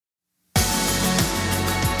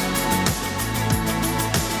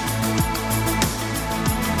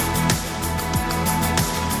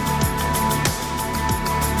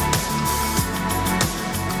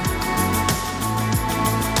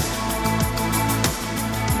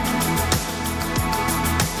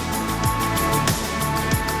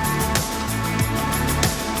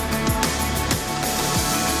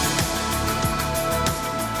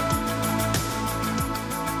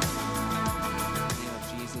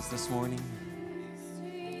this morning.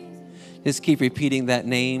 Just keep repeating that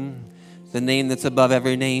name, the name that's above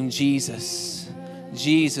every name, Jesus.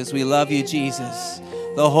 Jesus, we love you, Jesus.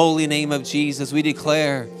 The holy name of Jesus. We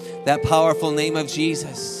declare that powerful name of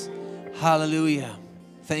Jesus. Hallelujah.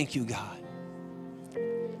 Thank you, God.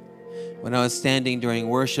 When I was standing during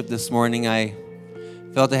worship this morning, I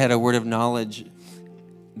felt I had a word of knowledge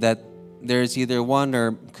that there's either one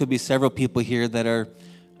or could be several people here that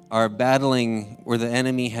are battling where the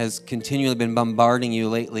enemy has continually been bombarding you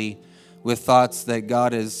lately with thoughts that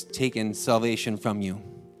God has taken salvation from you,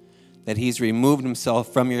 that he's removed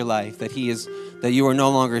himself from your life, that you are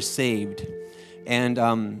no longer saved. And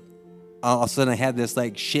all of a sudden I had this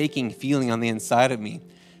like shaking feeling on the inside of me.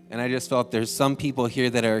 And I just felt there's some people here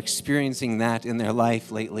that are experiencing that in their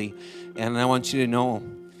life lately. And I want you to know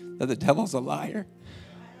that the devil's a liar.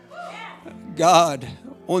 God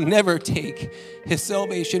will never take his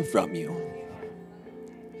salvation from you.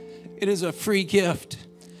 It is a free gift,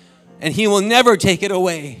 and he will never take it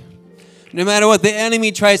away. No matter what the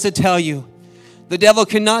enemy tries to tell you, the devil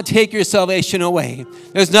cannot take your salvation away.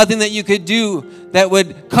 There's nothing that you could do that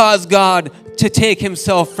would cause God to take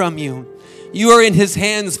himself from you. You are in his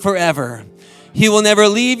hands forever. He will never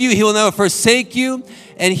leave you. He will never forsake you,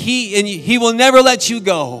 and he will never let you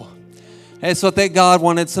go. And so that God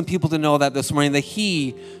wanted some people to know that this morning, that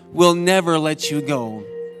he will never let you go.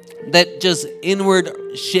 That just inward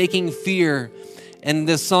shaking fear. And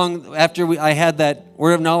this song, after I had that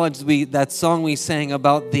word of knowledge, that song we sang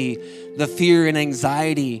about the fear and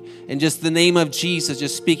anxiety and just the name of Jesus,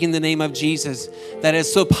 just speaking the name of Jesus, that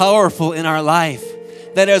is so powerful in our life.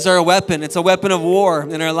 That is our weapon. It's a weapon of war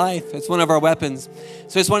in our life. It's one of our weapons.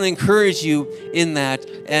 So I just want to encourage you in that.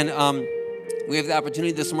 And we have the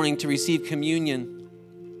opportunity this morning to receive communion.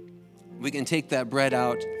 We can take that bread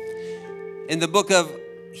out. In the book of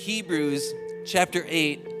Hebrews, chapter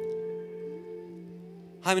 8,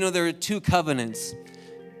 how many know there are two covenants?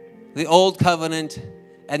 The Old Covenant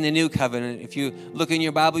and the New Covenant. If you look in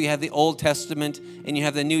your Bible, you have the Old Testament and you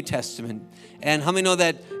have the New Testament. And how many know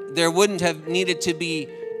that there wouldn't have needed to be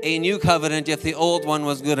a new covenant if the old one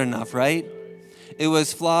was good enough, right? It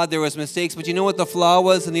was flawed, there was mistakes, but you know what the flaw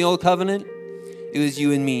was in the Old Covenant? It was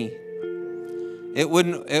you and me. It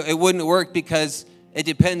wouldn't work because it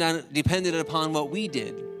depended upon what we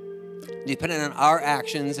did. Depended on our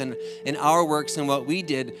actions and our works and what we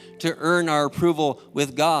did to earn our approval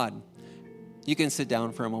with God. You can sit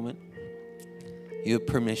down for a moment. You have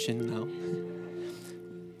permission now.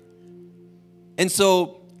 And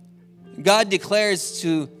so God declares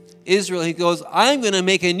to Israel, he goes, I'm going to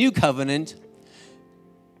make a new covenant.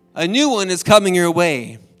 A new one is coming your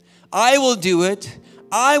way. I will do it.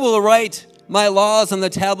 I will write my laws on the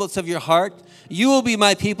tablets of your heart. You will be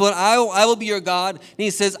my people, and I will be your God. And he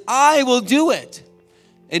says, I will do it.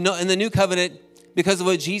 In the new covenant, because of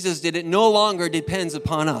what Jesus did, it no longer depends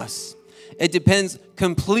upon us. It depends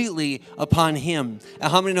completely upon him. And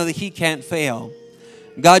how many know that he can't fail?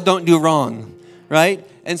 God don't do wrong, right?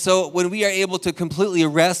 And so when we are able to completely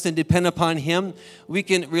rest and depend upon him, we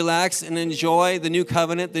can relax and enjoy the new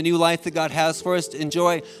covenant, the new life that God has for us, to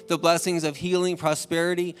enjoy the blessings of healing,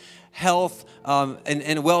 prosperity, health,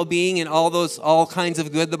 and well-being, and all kinds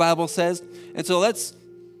of good, the Bible says. And so let's,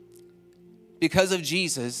 because of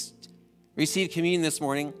Jesus, receive communion this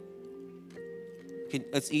morning.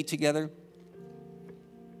 Let's eat together.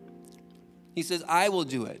 He says, I will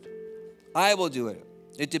do it. I will do it.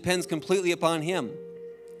 It depends completely upon him.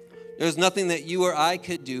 There's nothing that you or I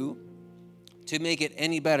could do to make it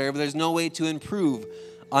any better. But there's no way to improve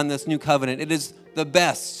on this new covenant. It is the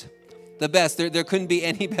best. The best. There couldn't be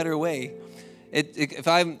any better way. If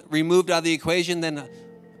I'm removed out of the equation, then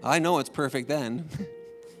I know it's perfect then.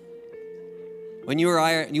 When you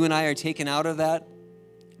and I are taken out of that,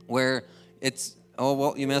 where it's, oh,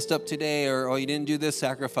 well, you messed up today, or, oh, you didn't do this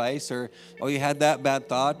sacrifice, or, oh, you had that bad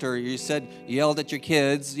thought, or you yelled at your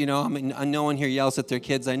kids. You know, I mean, no one here yells at their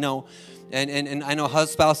kids, I know. And I know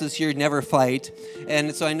spouses here never fight.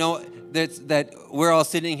 And so I know that we're all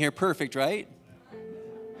sitting here perfect, right?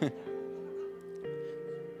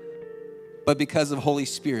 But because of Holy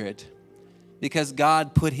Spirit, because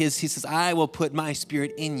God he says, I will put my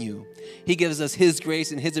Spirit in you. He gives us his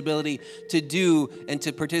grace and his ability to do and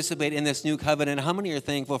to participate in this new covenant. How many are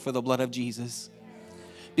thankful for the blood of Jesus?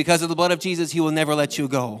 Because of the blood of Jesus, he will never let you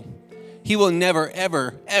go. He will never,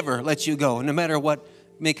 ever, ever let you go, no matter what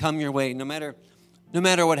may come your way, no matter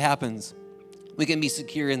what happens. We can be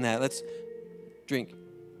secure in that. Let's drink.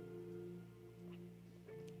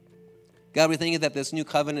 God, we thank you that this new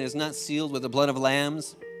covenant is not sealed with the blood of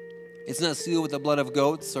lambs. It's not sealed with the blood of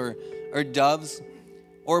goats or doves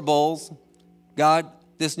or bulls. God,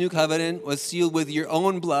 this new covenant was sealed with your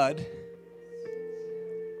own blood,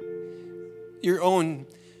 your own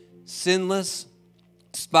sinless,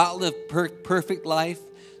 spotless, perfect life,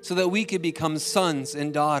 so that we could become sons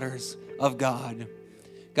and daughters of God.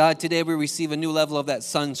 God, today we receive a new level of that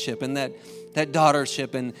sonship and that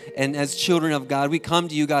daughtership, and as children of God, we come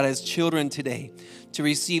to you, God, as children today to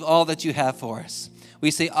receive all that you have for us.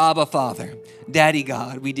 We say, Abba, Father, Daddy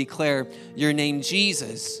God. We declare your name,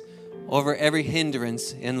 Jesus, over every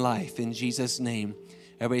hindrance in life, in Jesus' name.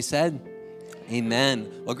 Everybody said,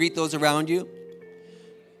 amen. Well, greet those around you.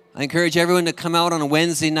 I encourage everyone to come out on a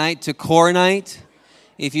Wednesday night to Core Night.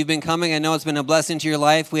 If you've been coming, I know it's been a blessing to your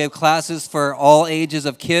life. We have classes for all ages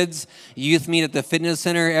of kids. Youth meet at the fitness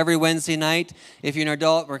center every Wednesday night. If you're an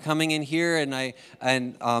adult, we're coming in here, and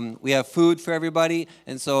we have food for everybody.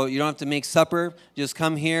 And so you don't have to make supper. Just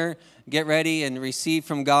come here, get ready, and receive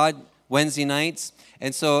from God Wednesday nights.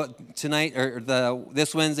 And so tonight,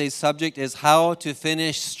 this Wednesday's subject is how to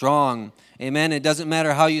finish strong. Amen. It doesn't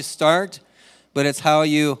matter how you start, but it's how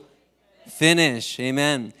you finish.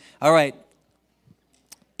 Amen. All right.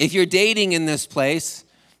 If you're dating in this place,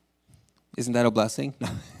 isn't that a blessing?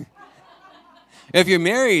 If you're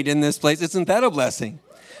married in this place, isn't that a blessing?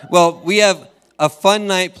 Well, we have a fun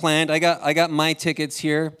night planned. I got my tickets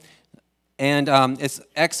here, and it's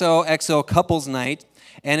XOXO Couples Night,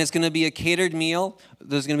 and it's going to be a catered meal.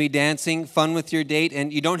 There's going to be dancing, fun with your date,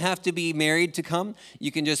 and you don't have to be married to come.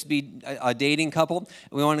 You can just be a dating couple.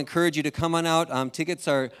 We want to encourage you to come on out. Tickets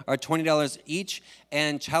are $20 each,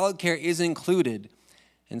 and childcare is included.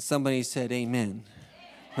 And somebody said, amen,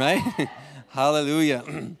 right?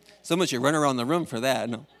 Hallelujah. Someone should run around the room for that.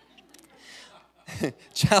 No.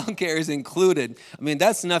 Childcare is included. I mean,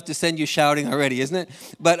 that's enough to send you shouting already, isn't it?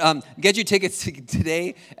 But get your tickets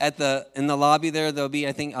today in the lobby there. There'll be,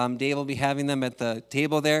 I think, Dave will be having them at the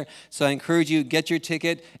table there. So I encourage you, get your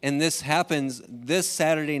ticket. And this happens this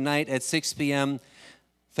Saturday night at 6 p.m.,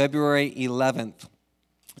 February 11th.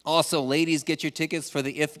 Also, ladies, get your tickets for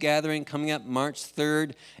the IF gathering coming up March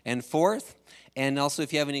 3rd and 4th. And also,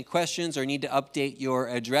 if you have any questions or need to update your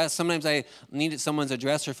address, sometimes I need someone's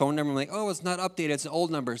address or phone number. I'm like, oh, it's not updated. It's an old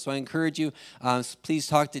number. So I encourage you, please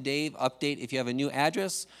talk to Dave. Update if you have a new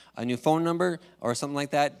address, a new phone number, or something like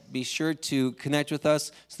that. Be sure to connect with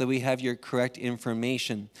us so that we have your correct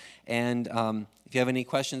information. And if you have any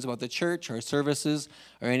questions about the church or services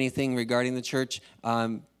or anything regarding the church,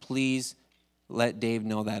 please let Dave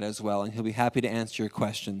know that as well, and he'll be happy to answer your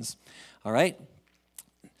questions. All right?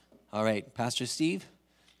 All right, Pastor Steve?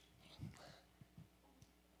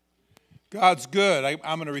 God's good.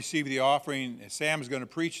 I'm going to receive the offering. Sam's going to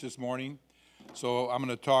preach this morning, so I'm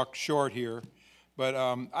going to talk short here. But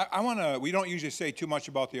I want to, we don't usually say too much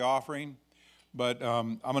about the offering, but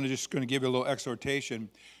I'm just going to give you a little exhortation.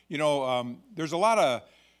 You know, there's a lot of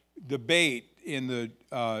debate in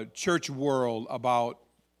the church world about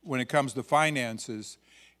when it comes to finances.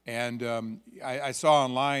 And I saw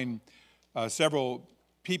online several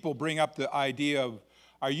people bring up the idea of,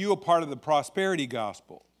 are you a part of the prosperity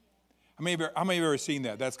gospel? How many of you have ever seen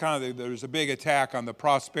that? That's kind of, there's a big attack on the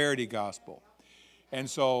prosperity gospel. And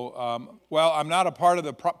so, well, I'm not a part of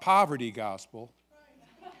the poverty gospel.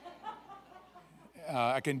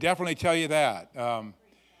 I can definitely tell you that.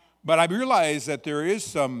 But I realize that there is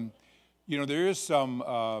some,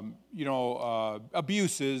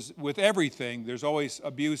 abuses with everything. There's always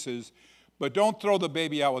abuses. But don't throw the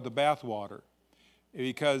baby out with the bathwater,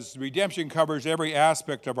 because redemption covers every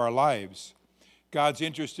aspect of our lives. God's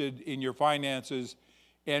interested in your finances,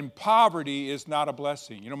 and poverty is not a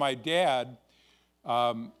blessing. You know, my dad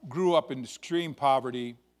grew up in extreme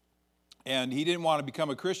poverty, and he didn't want to become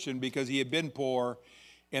a Christian because he had been poor.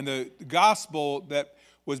 And the gospel that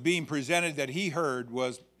was being presented that he heard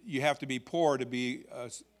was, you have to be poor to be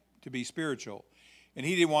spiritual. And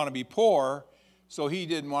he didn't want to be poor, so he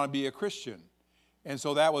didn't want to be a Christian. And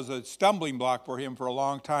so that was a stumbling block for him for a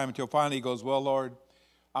long time, until finally he goes, well, Lord,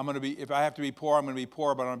 if I have to be poor, I'm going to be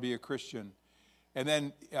poor, but I'm going to be a Christian. And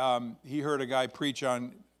then he heard a guy preach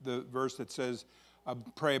on the verse that says,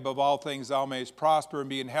 pray above all things thou mayest prosper and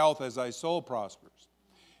be in health as thy soul prospers.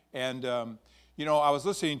 And, I was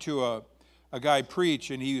listening to a guy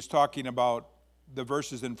preach, and he was talking about the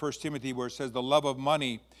verses in 1 Timothy where it says the love of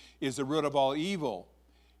money is the root of all evil.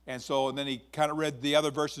 And then he kind of read the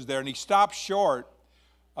other verses there, and he stopped short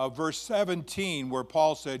of verse 17 where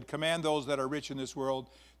Paul said, command those that are rich in this world,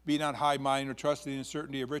 be not high-minded or trust in the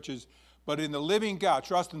uncertainty of riches, but in the living God,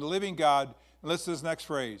 trust in the living God. And listen to this next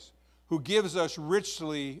phrase, who gives us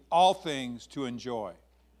richly all things to enjoy.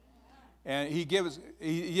 And he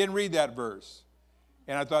didn't read that verse.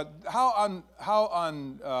 And I thought, how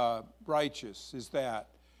unrighteous is that?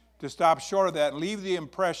 to stop short of that and leave the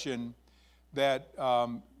impression that,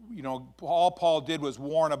 all Paul did was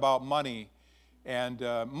warn about money. And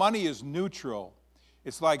money is neutral.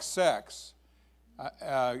 It's like sex.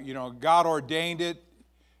 God ordained it.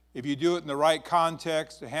 If you do it in the right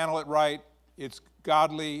context, to handle it right, it's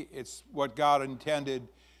godly. It's what God intended.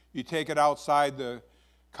 You take it outside the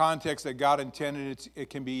context that God intended, it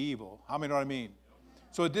can be evil. How many know what I mean?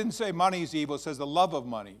 So it didn't say money is evil. It says the love of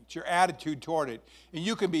money. It's your attitude toward it. And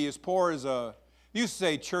you can be as poor as you used to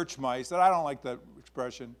say church mice. I don't like that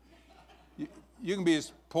expression. You can be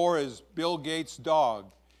as poor as Bill Gates'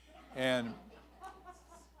 dog. And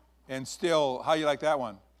still, how you like that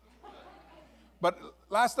one? But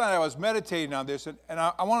last night I was meditating on this, and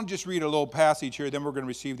I want to just read a little passage here, then we're going to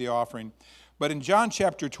receive the offering. But in John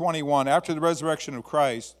chapter 21, after the resurrection of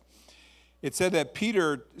Christ, it said that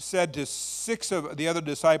Peter said to 6 of the other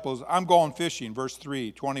disciples, I'm going fishing, verse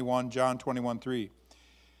 3, 21, John 21, 3.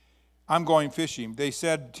 I'm going fishing. They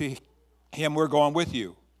said to him, we're going with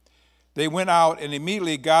you. They went out and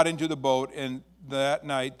immediately got into the boat, and that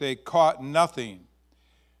night they caught nothing.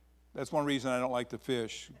 That's one reason I don't like to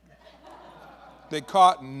fish. They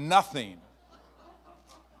caught nothing.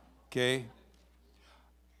 Okay?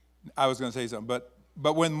 I was going to say something,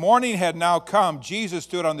 but when morning had now come, Jesus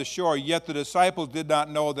stood on the shore, yet the disciples did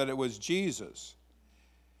not know that it was Jesus.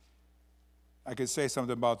 I could say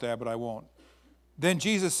something about that, but I won't. Then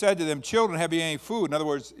Jesus said to them, children, have you any food? In other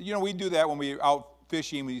words, we do that when we're out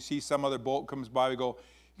fishing, when you see some other boat comes by, we go,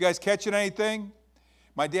 you guys catching anything?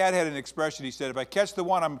 My dad had an expression, he said, if I catch the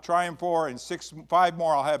one I'm trying for and 5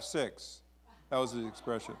 more, I'll have 6. That was his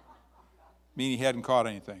expression. Meaning he hadn't caught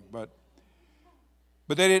anything, but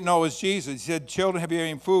they didn't know it was Jesus. He said, children, have you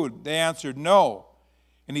any food? They answered, no.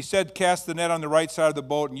 And he said, cast the net on the right side of the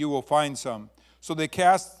boat and you will find some. So they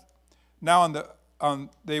cast,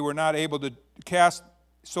 they were not able to cast,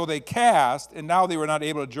 so they cast, and now they were not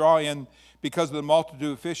able to draw in because of the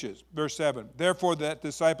multitude of fishes. Verse 7, therefore that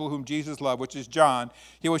disciple whom Jesus loved, which is John,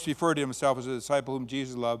 he always referred to himself as a disciple whom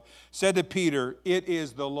Jesus loved, said to Peter, it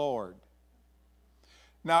is the Lord.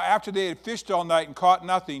 Now, after they had fished all night and caught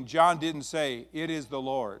nothing, John didn't say, it is the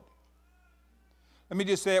Lord. Let me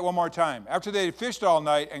just say it one more time. After they had fished all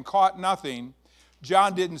night and caught nothing,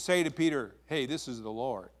 John didn't say to Peter, hey, this is the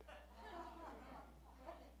Lord.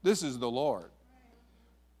 This is the Lord.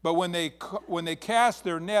 But when they cast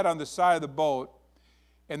their net on the side of the boat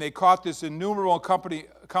and they caught this innumerable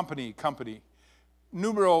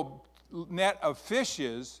innumerable net of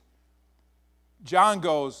fishes, John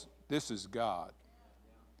goes, this is God.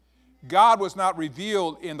 God was not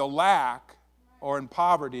revealed in the lack or in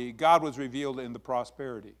poverty. God was revealed in the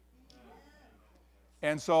prosperity.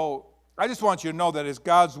 And so I just want you to know that it's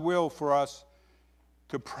God's will for us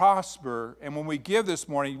to prosper. And when we give this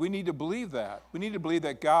morning, we need to believe that. We need to believe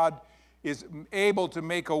that God is able to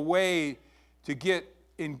make a way to get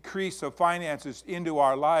increase of finances into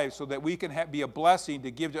our lives so that we can be a blessing to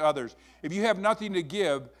give to others. If you have nothing to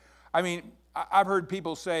give, I've heard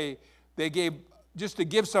people say they gave, just to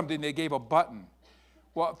give something, they gave a button.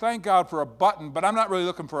 Well, thank God for a button, but I'm not really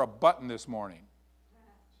looking for a button this morning.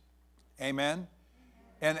 Amen?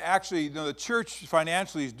 And actually, the church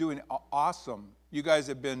financially is doing awesome. You guys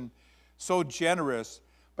have been so generous.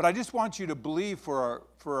 But I just want you to believe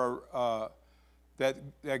that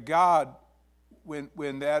God, when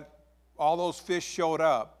all those fish showed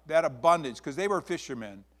up, that abundance, because they were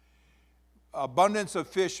fishermen, abundance of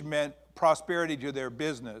fish meant prosperity to their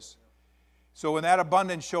business. So when that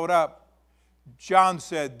abundance showed up, John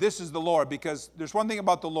said, this is the Lord, because there's one thing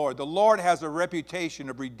about the Lord. The Lord has a reputation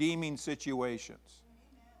of redeeming situations.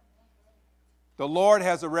 The Lord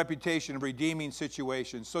has a reputation of redeeming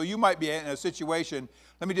situations. So you might be in a situation,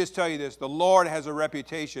 let me just tell you this, the Lord has a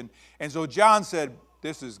reputation. And so John said,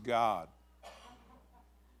 this is God.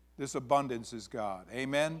 This abundance is God.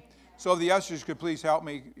 Amen? So if the ushers could please help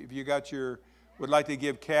me, if you would like to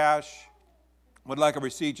give cash, would like a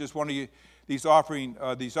receipt, just one of you, these ushers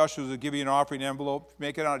will give you an offering envelope.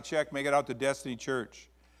 Make it on a check, make it out to Destiny Church.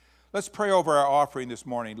 Let's pray over our offering this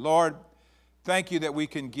morning. Lord, thank you that we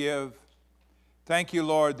can give. Thank you,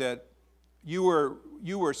 Lord, that you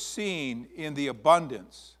were seen in the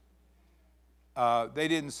abundance. They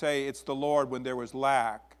didn't say it's the Lord when there was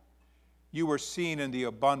lack. You were seen in the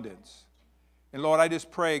abundance. And Lord, I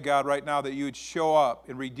just pray, God, right now that you would show up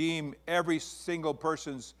and redeem every single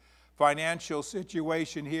person's financial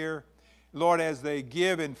situation here. Lord, as they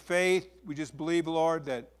give in faith, we just believe, Lord,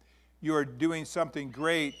 that you are doing something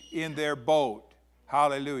great in their boat.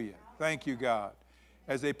 Hallelujah. Thank you, God.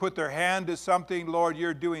 As they put their hand to something, Lord,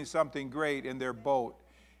 you're doing something great in their boat.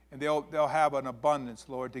 And they'll have an abundance,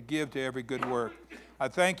 Lord, to give to every good work. I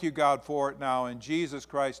thank you, God, for it now in Jesus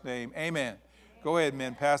Christ's name. Amen. Go ahead,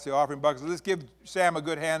 men. Pass the offering buckets. Let's give Sam a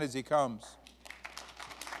good hand as he comes.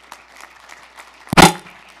 Is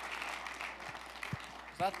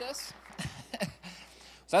that this?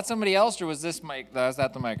 Was that somebody else, or was this mic? Was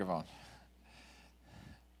that the microphone?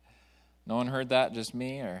 No one heard that? Just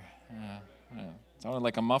me? Or it sounded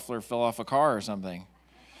like a muffler fell off a car or something.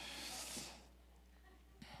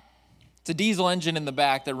 It's a diesel engine in the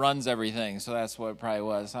back that runs everything, so that's what it probably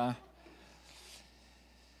was, huh?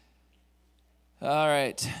 All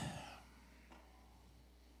right.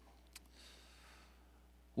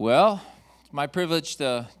 Well, it's my privilege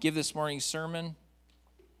to give this morning's sermon,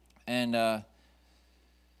 and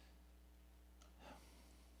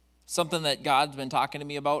something that God's been talking to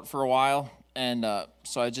me about for a while, and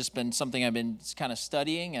so it's just been something I've been kind of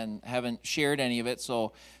studying and haven't shared any of it.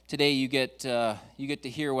 So today you get to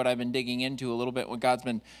hear what I've been digging into a little bit, what God's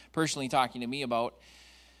been personally talking to me about.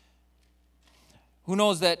 Who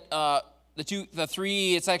knows that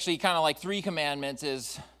it's actually kind of like 3 commandments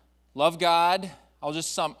is love God.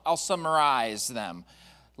 I'll summarize them.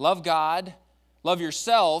 Love God, love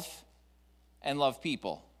yourself, and love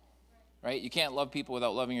people. Right? You can't love people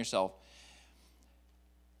without loving yourself.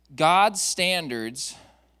 God's standards,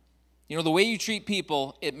 the way you treat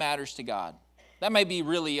people, it matters to God. That might be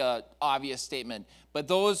really an obvious statement, but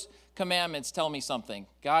those commandments tell me something.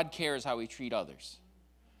 God cares how we treat others.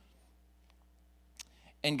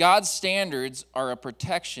 And God's standards are a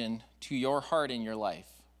protection to your heart and your life.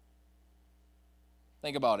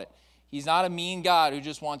 Think about it. He's not a mean God who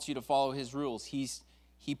just wants you to follow his rules.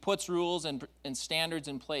 He puts rules and standards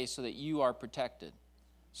in place so that you are protected,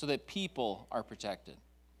 so that people are protected.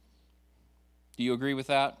 Do you agree with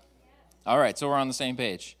that? All right, so we're on the same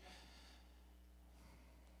page.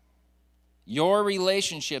 Your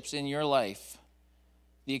relationships in your life,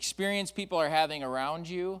 the experience people are having around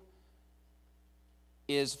you,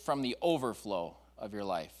 is from the overflow of your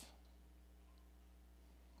life.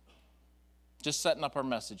 Just setting up our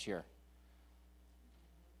message here.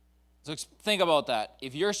 So think about that.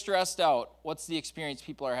 If you're stressed out, what's the experience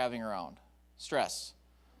people are having around? Stress.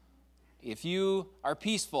 If you are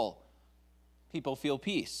peaceful, people feel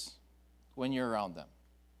peace when you're around them.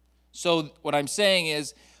 So what I'm saying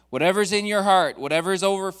is, whatever's in your heart, whatever's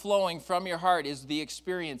overflowing from your heart is the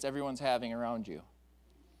experience everyone's having around you.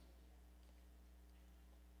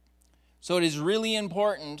 So it is really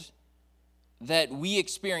important that we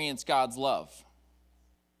experience God's love.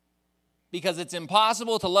 Because it's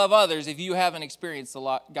impossible to love others if you haven't experienced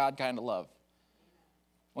the God kind of love.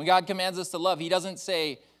 When God commands us to love, he doesn't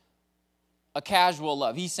say a casual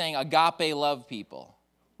love. He's saying agape love people,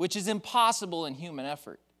 which is impossible in human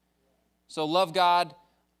effort. So love God,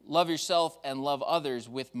 love yourself, and love others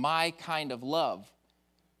with my kind of love.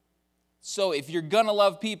 So if you're going to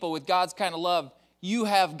love people with God's kind of love, you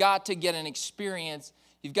have got to get an experience.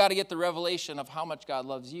 You've got to get the revelation of how much God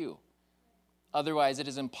loves you. Otherwise, it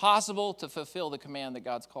is impossible to fulfill the command that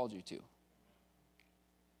God's called you to.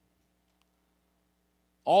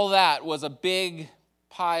 All that was a big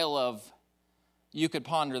pile of, you could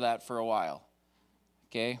ponder that for a while.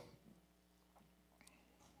 Okay?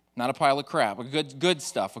 Not a pile of crap, good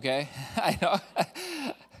stuff, okay? I know.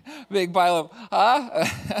 Big pile of, huh?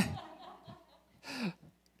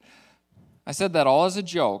 I said that all as a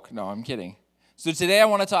joke. No, I'm kidding. So today I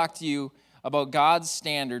want to talk to you about God's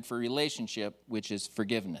standard for relationship, which is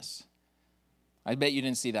forgiveness. I bet you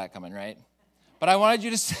didn't see that coming, right? But I wanted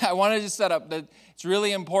to set up that it's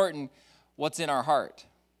really important what's in our heart.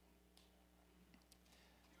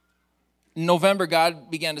 In November, God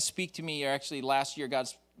began to speak to me, or actually last year, God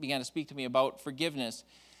began to speak to me about forgiveness.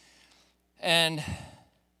 And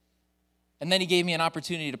then he gave me an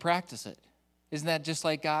opportunity to practice it. Isn't that just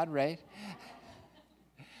like God, right?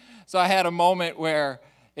 So I had a moment where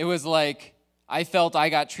it was like I felt I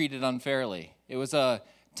got treated unfairly. It was a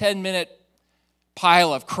 10-minute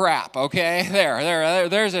pile of crap, okay?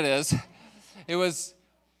 There's it is. It was,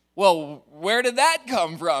 well, where did that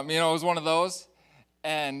come from? It was one of those.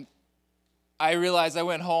 And I realized I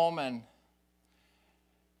went home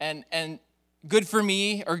and good for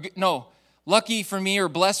me, lucky for me or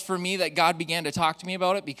blessed for me that God began to talk to me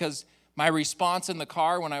about it, because my response in the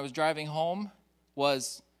car when I was driving home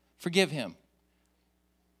was, forgive him.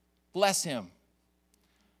 Bless him.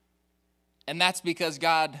 And that's because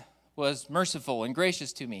God was merciful and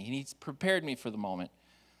gracious to me, and he's prepared me for the moment.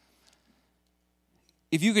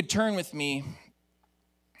 If you could turn with me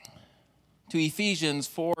to Ephesians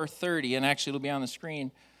 4:30, and actually it'll be on the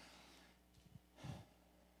screen.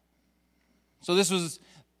 So this is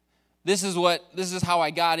how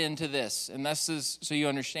I got into this, and this is so you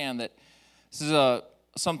understand that this is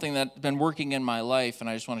something that's been working in my life, and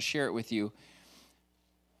I just want to share it with you.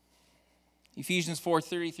 Ephesians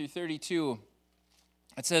 4:30 through 32,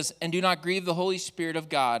 it says, "And do not grieve the Holy Spirit of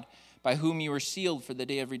God, by whom you were sealed for the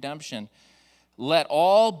day of redemption. Let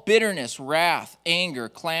all bitterness, wrath, anger,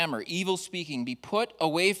 clamor, evil speaking be put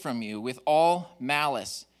away from you with all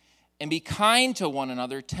malice. And be kind to one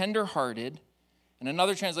another, tender-hearted." And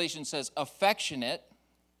another translation says, affectionate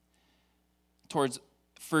towards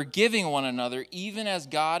forgiving one another, even as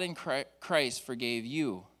God in Christ forgave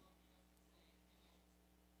you.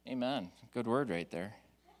 Amen. Good word right there.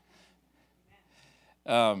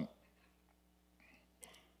 Let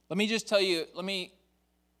me just tell you, let me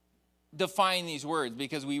define these words,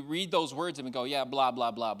 because we read those words and we go, yeah, blah,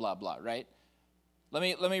 blah, blah, blah, blah, right? Let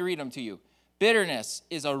me read them to you. Bitterness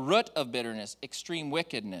is a root of bitterness, extreme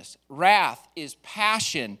wickedness. Wrath is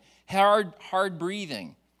passion, hard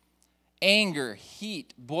breathing. Anger,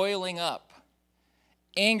 heat, boiling up.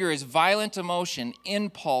 Anger is violent emotion,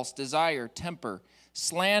 impulse, desire, temper.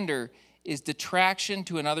 Slander is detraction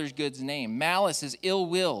to another's good name. Malice is ill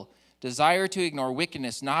will, desire to ignore,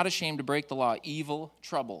 wickedness, not ashamed to break the law, evil,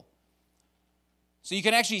 trouble. So you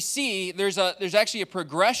can actually see there's actually a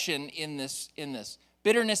progression in this.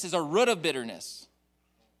 Bitterness is a root of bitterness.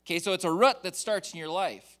 Okay, so it's a root that starts in your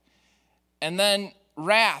life. And then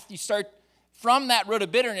wrath, you start from that root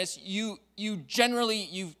of bitterness, you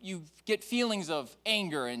generally get feelings of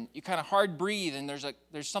anger, and you kind of hard breathe, and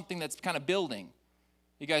there's something that's kind of building.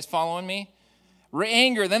 You guys following me?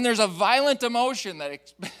 Anger, then there's a violent emotion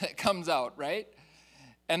that comes out, right?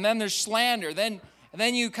 And then there's slander. Then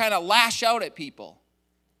you kind of lash out at people.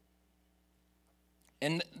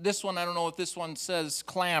 And this one, I don't know if this one says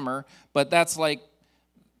clamor, but that's like,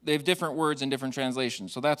 they have different words in different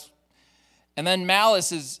translations. And then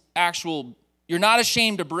malice is actual, you're not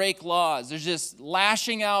ashamed to break laws. There's just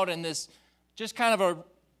lashing out, and this just kind of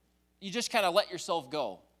you just kind of let yourself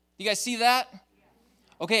go. You guys see that?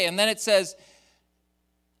 Okay, and then it says,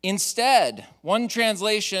 instead, one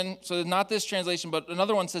translation, so not this translation, but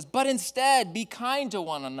another one says, but instead, be kind to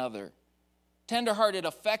one another, tenderhearted,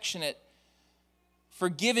 affectionate,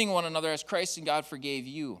 forgiving one another as Christ and God forgave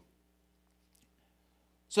you.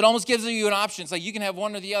 So it almost gives you an option. It's like you can have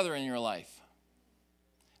one or the other in your life.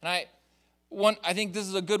 And I think this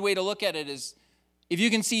is a good way to look at it, is if you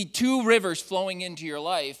can see two rivers flowing into your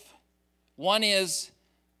life. One is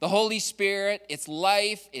the Holy Spirit, it's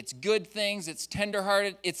life, it's good things, it's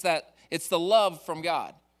tenderhearted, it's the love from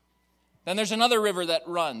God. Then there's another river that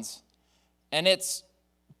runs, and it's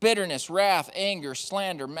bitterness, wrath, anger,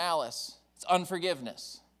 slander, malice. It's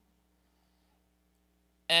unforgiveness.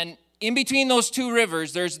 And in between those two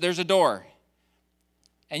rivers, there's a door.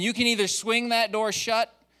 And you can either swing that door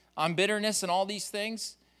shut on bitterness and all these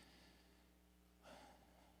things,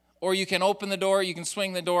 or you can open the door, you can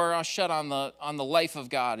swing the door shut on the life of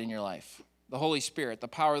God in your life, the Holy Spirit, the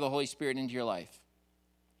power of the Holy Spirit into your life.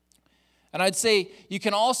 And I'd say you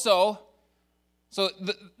can also, so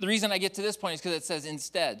the reason I get to this point is because it says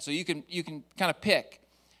instead. So you can kind of pick.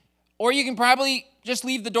 Or you can probably just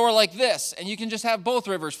leave the door like this, and you can just have both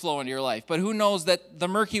rivers flow into your life. But who knows that the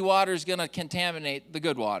murky water is going to contaminate the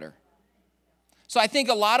good water. So I think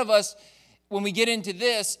a lot of us, when we get into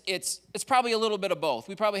this, it's probably a little bit of both.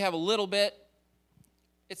 We probably have a little bit.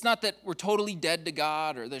 It's not that we're totally dead to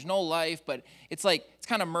God or there's no life, but it's like it's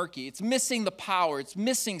kind of murky. It's missing the power. It's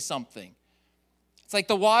missing something. It's like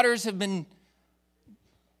the waters have been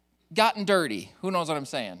gotten dirty. Who knows what I'm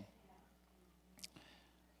saying?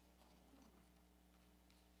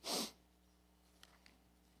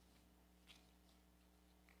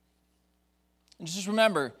 And just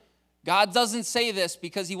remember, God doesn't say this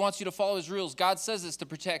because he wants you to follow his rules. God says this to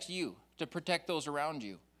protect you, to protect those around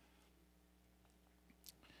you.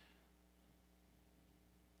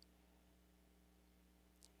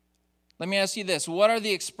 Let me ask you this. What are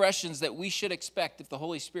the expressions that we should expect if the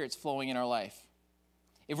Holy Spirit's flowing in our life?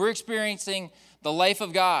 If we're experiencing the life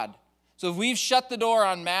of God, so if we've shut the door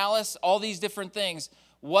on malice, all these different things,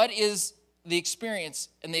 what is the experience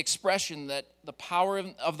and the expression that the power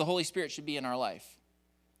of the Holy Spirit should be in our life?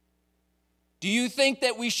 Do you think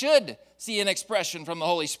that we should see an expression from the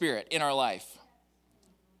Holy Spirit in our life?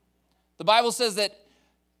 The Bible says that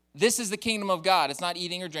this is the kingdom of God. It's not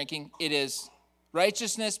eating or drinking. It is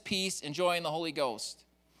righteousness, peace, and joy in the Holy Ghost.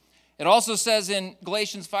 It also says in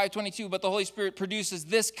Galatians 5:22, but the Holy Spirit produces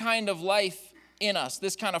this kind of life in us,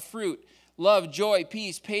 this kind of fruit: love, joy,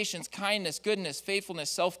 peace, patience, kindness, goodness,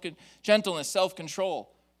 faithfulness, gentleness,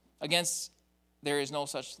 self-control. Against there is no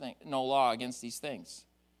such thing, no law against these things.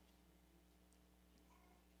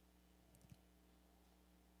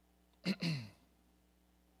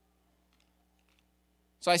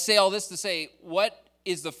 So I say all this to say, what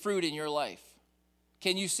is the fruit in your life?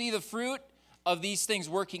 Can you see the fruit of these things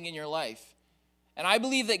working in your life? And I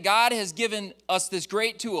believe that God has given us this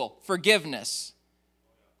great tool, forgiveness.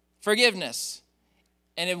 Forgiveness.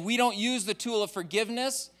 And if we don't use the tool of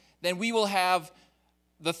forgiveness, then we will have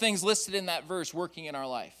the things listed in that verse working in our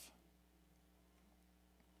life.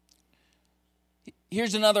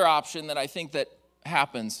 Here's another option that I think that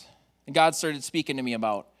happens, and God started speaking to me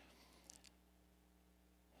about,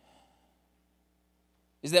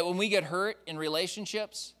 is that when we get hurt in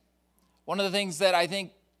relationships, one of the things that I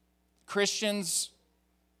think Christians,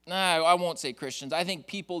 I won't say Christians, I think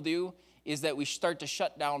people do, is that we start to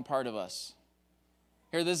shut down part of us.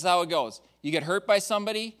 Here, this is how it goes. You get hurt by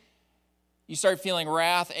somebody, you start feeling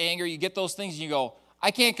wrath, anger, you get those things, and you go,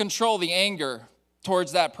 I can't control the anger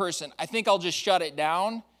towards that person. I think I'll just shut it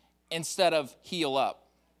down instead of heal up.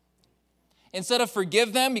 Instead of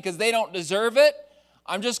forgive them because they don't deserve it,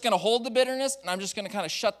 I'm just going to hold the bitterness, and I'm just going to kind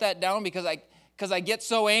of shut that down because I get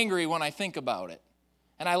so angry when I think about it.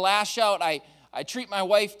 And I lash out. I treat my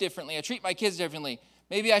wife differently. I treat my kids differently.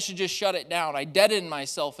 Maybe I should just shut it down. I deaden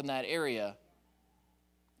myself in that area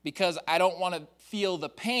because I don't want to feel the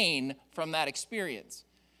pain from that experience.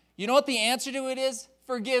 You know what the answer to it is?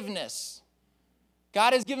 Forgiveness.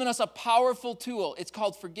 God has given us a powerful tool. It's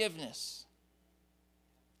called forgiveness.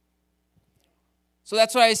 So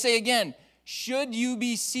that's why I say again, should you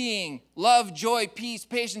be seeing love, joy, peace,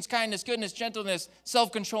 patience, kindness, goodness, gentleness,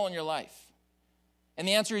 self-control in your life? And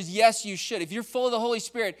the answer is yes, you should. If you're full of the Holy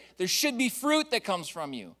Spirit, there should be fruit that comes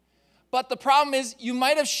from you. But the problem is you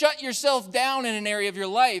might have shut yourself down in an area of your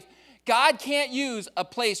life. God can't use a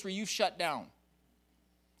place where you shut down.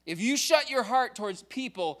 If you shut your heart towards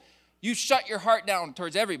people, you shut your heart down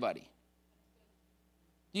towards everybody.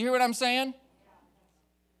 You hear what I'm saying?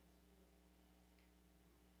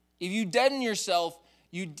 If you deaden yourself,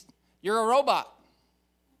 you're a robot.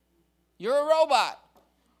 You're a robot.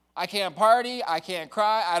 I can't party. I can't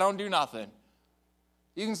cry. I don't do nothing.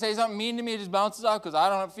 You can say something mean to me, it just bounces off because I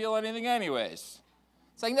don't feel anything anyways.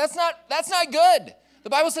 It's like, that's not good. The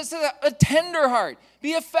Bible says a tender heart.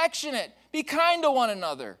 Be affectionate. Be kind to one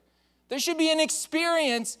another. There should be an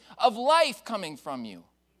experience of life coming from you.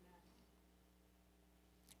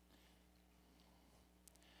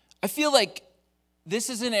 I feel like this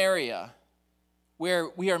is an area where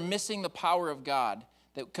we are missing the power of God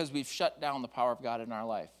because we've shut down the power of God in our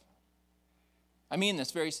life. I mean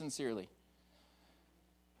this very sincerely.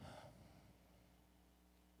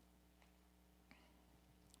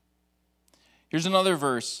 Here's another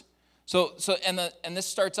verse. And this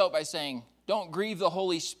starts out by saying, don't grieve the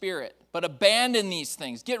Holy Spirit, but abandon these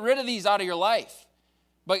things. Get rid of these out of your life.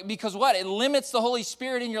 But because what? It limits the Holy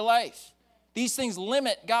Spirit in your life. These things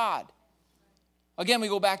limit God. Again, we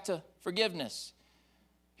go back to forgiveness.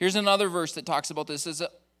 Here's another verse that talks about this. This is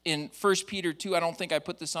in 1 Peter 2. I don't think I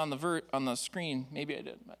put this on the screen. Maybe I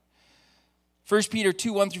did. But 1 Peter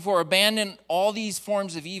 2, 1-4. Abandon all these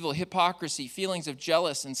forms of evil, hypocrisy, feelings of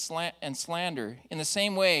jealous and slander. In the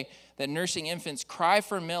same way that nursing infants cry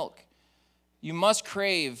for milk, you must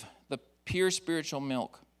crave the pure spiritual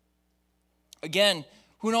milk. Again,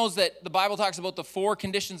 who knows that the Bible talks about the 4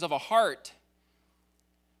 conditions of a heart.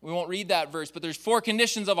 We won't read that verse, but there's 4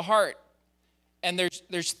 conditions of a heart. And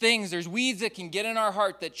there's weeds that can get in our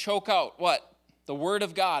heart that choke out what? The Word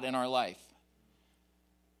of God in our life.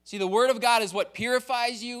 See, the Word of God is what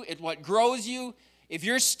purifies you. It's what grows you. If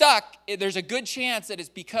you're stuck, there's a good chance that it's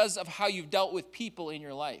because of how you've dealt with people in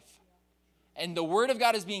your life. And the Word of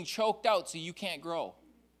God is being choked out so you can't grow.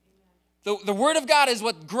 The Word of God is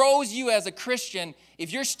what grows you as a Christian.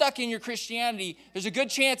 If you're stuck in your Christianity, there's a good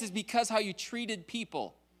chance it's because how you treated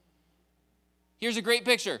people. Here's a great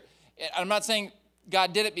picture. I'm not saying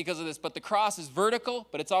God did it because of this, but the cross is vertical,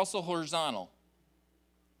 but it's also horizontal.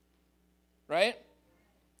 Right?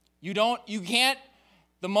 You can't,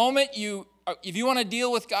 the moment if you want to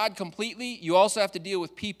deal with God completely, you also have to deal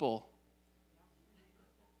with people.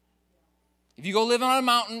 If you go live on a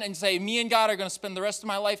mountain and say, me and God are going to spend the rest of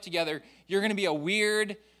my life together, you're going to be a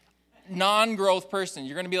weird, non-growth person.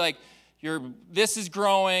 You're going to be like, this is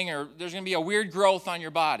growing, or there's going to be a weird growth on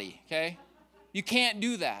your body, okay? You can't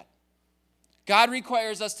do that. God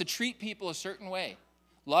requires us to treat people a certain way.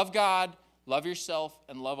 Love God, love yourself,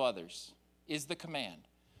 and love others is the command.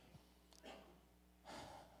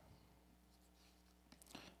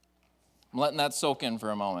 I'm letting that soak in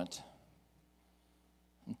for a moment.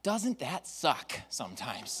 Doesn't that suck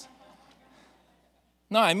sometimes?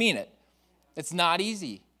 No, I mean it. It's not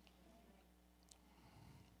easy.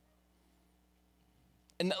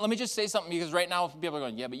 And let me just say something, because right now people are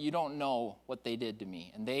going, yeah, but you don't know what they did to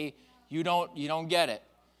me. And you don't get it.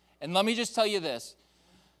 And let me just tell you this.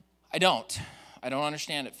 I don't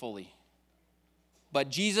understand it fully. But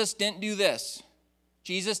Jesus didn't do this.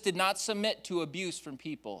 Jesus did not submit to abuse from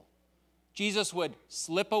people. Jesus would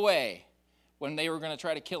slip away when they were going to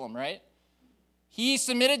try to kill him, right? He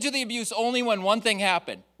submitted to the abuse only when one thing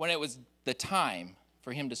happened, when it was the time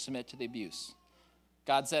for him to submit to the abuse.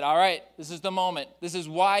 God said, all right, this is the moment. This is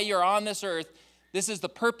why you're on this earth. This is the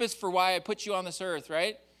purpose for why I put you on this earth,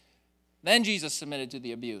 right? Then Jesus submitted to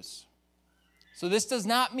the abuse. So this does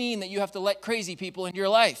not mean that you have to let crazy people into your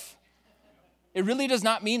life. It really does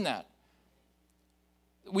not mean that.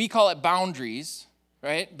 We call it boundaries,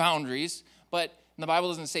 right? Boundaries. But the Bible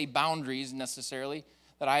doesn't say boundaries necessarily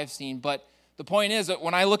that I have seen. But the point is that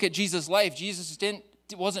when I look at Jesus' life, Jesus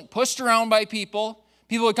wasn't pushed around by people.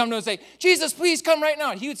 People would come to him and say, Jesus, please come right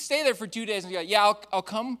now. And he would stay there for 2 days and go, yeah, I'll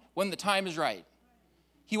come when the time is right.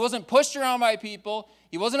 He wasn't pushed around by people.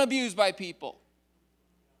 He wasn't abused by people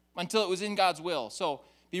until it was in God's will. So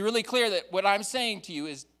be really clear that what I'm saying to you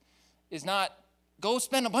is not go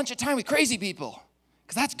spend a bunch of time with crazy people,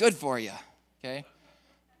 because that's good for you, okay?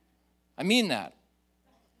 I mean that.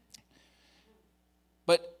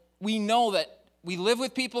 But we know that we live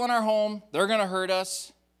with people in our home. They're going to hurt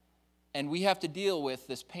us. And we have to deal with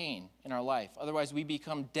this pain in our life. Otherwise, we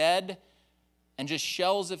become dead and just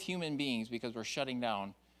shells of human beings because we're shutting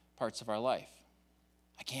down parts of our life.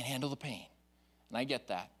 I can't handle the pain. And I get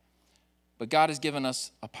that. But God has given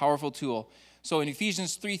us a powerful tool. So in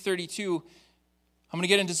Ephesians 3:32, I'm going to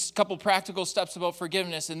get into a couple practical steps about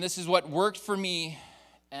forgiveness. And this is what worked for me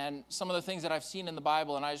and some of the things that I've seen in the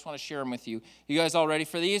Bible. And I just want to share them with you. You guys all ready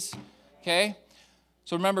for these? Okay?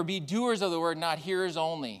 So remember, be doers of the word, not hearers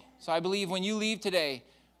only. So I believe when you leave today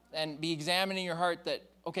and be examining your heart that,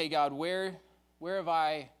 okay, God, where have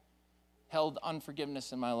I held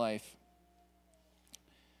unforgiveness in my life?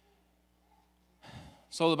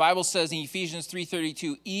 So the Bible says in Ephesians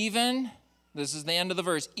 3:32, even, this is the end of the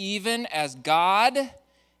verse, even as God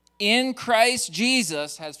in Christ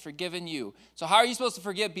Jesus has forgiven you. So how are you supposed to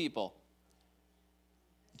forgive people?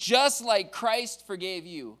 Just like Christ forgave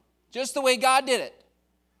you. Just the way God did it.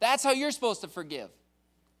 That's how you're supposed to forgive.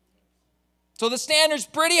 So the standard's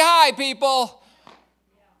pretty high, people.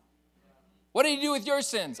 What did he do with your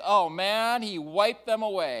sins? Oh, man, he wiped them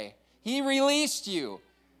away. He released you.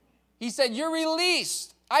 He said, you're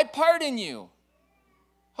released. I pardon you.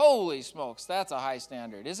 Holy smokes, that's a high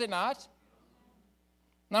standard, is it not?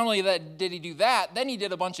 Not only that did he do that, then he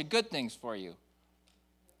did a bunch of good things for you.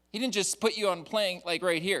 He didn't just put you on playing like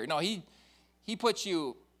right here. No, he put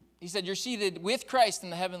you. He said, you're seated with Christ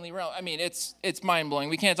in the heavenly realm. I mean, it's mind-blowing.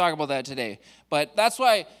 We can't talk about that today. But that's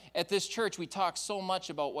why at this church we talk so much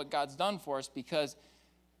about what God's done for us, because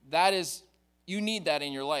that is, you need that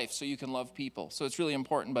in your life so you can love people. So it's really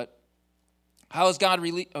important. But how has God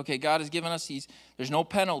okay, God has given us, there's no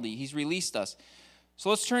penalty. He's released us. So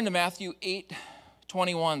let's turn to Matthew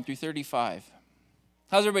 8:21 through 35.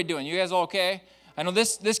 How's everybody doing? You guys all okay? I know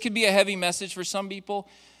this could be a heavy message for some people,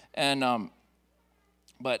 and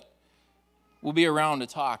but we'll be around to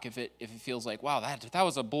talk if it feels like, wow, that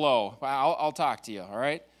was a blow. Wow, I'll talk to you, all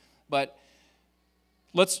right? But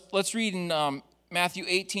let's read in Matthew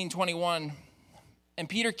 18:21. And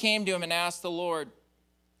Peter came to him and asked the Lord,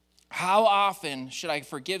 how often should I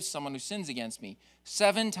forgive someone who sins against me?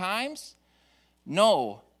 7 times?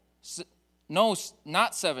 No,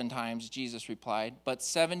 not 7 times, Jesus replied, but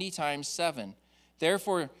 70 times 7.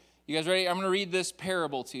 Therefore, you guys ready? I'm going to read this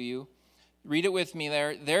parable to you. Read it with me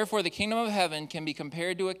there. Therefore, the kingdom of heaven can be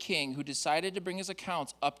compared to a king who decided to bring his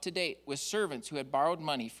accounts up to date with servants who had borrowed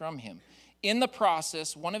money from him. In the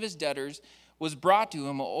process, one of his debtors was brought to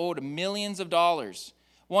him who owed millions of dollars.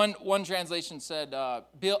 One translation said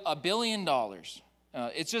 $1 billion.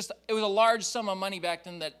 It was a large sum of money back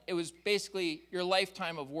then that it was basically your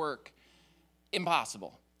lifetime of work.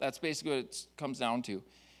 Impossible. That's basically what it comes down to.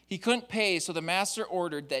 He couldn't pay, so the master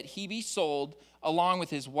ordered that he be sold along with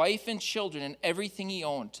his wife and children and everything he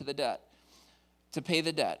owned to pay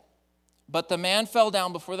the debt. But the man fell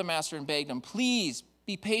down before the master and begged him, please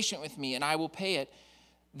be patient with me and I will pay it.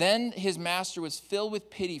 Then his master was filled with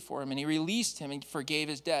pity for him and he released him and forgave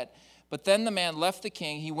his debt. But then the man left the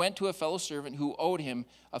king. He went to a fellow servant who owed him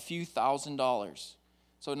a few $1,000s.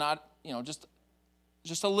 So not,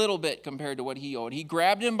 just a little bit compared to what he owed. He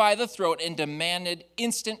grabbed him by the throat and demanded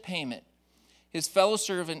instant payment. His fellow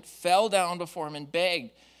servant fell down before him and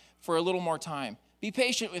begged for a little more time. Be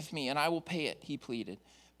patient with me and I will pay it, he pleaded.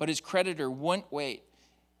 But his creditor wouldn't wait.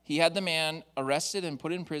 He had the man arrested and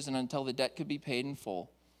put in prison until the debt could be paid in full.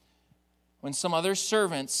 When some other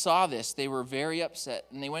servants saw this, they were very upset,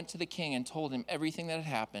 and they went to the king and told him everything that had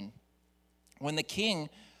happened. When the king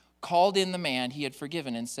called in the man he had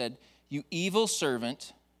forgiven and said, "You evil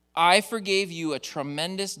servant, I forgave you a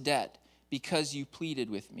tremendous debt because you pleaded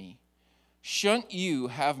with me. Shouldn't you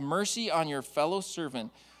have mercy on your fellow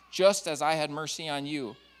servant just as I had mercy on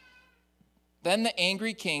you?" Then the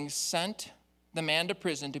angry king sent the man to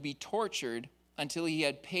prison to be tortured until he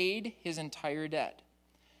had paid his entire debt.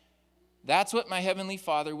 That's what my heavenly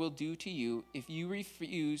Father will do to you if you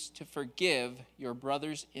refuse to forgive your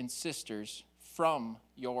brothers and sisters from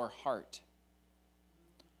your heart.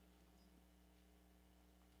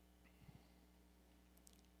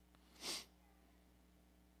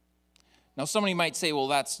 Now, somebody might say, well,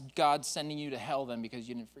 that's God sending you to hell then because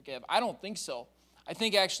you didn't forgive. I don't think so. I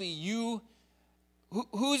think actually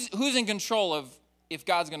who's in control of if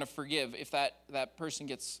God's going to forgive, if that person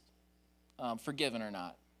gets forgiven or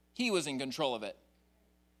not? He was in control of it.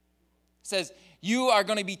 It says, you are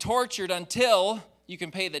going to be tortured until you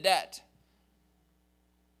can pay the debt.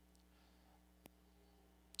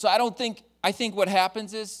 So I think what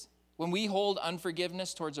happens is when we hold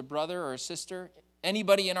unforgiveness towards a brother or a sister,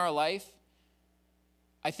 anybody in our life,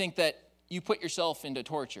 I think that you put yourself into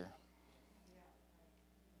torture.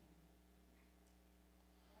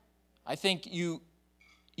 I think you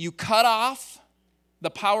cut off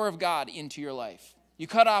the power of God into your life. You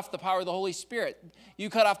cut off the power of the Holy Spirit. You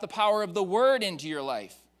cut off the power of the Word into your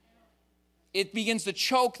life. It begins to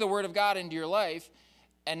choke the Word of God into your life,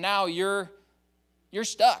 and now you're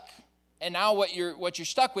stuck. And now what you're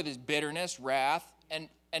stuck with is bitterness, wrath, and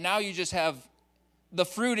now you just have the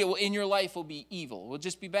fruit in your life will be evil. It will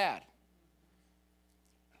just be bad.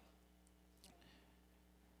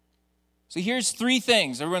 So here's three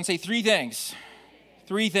things. Everyone say three things.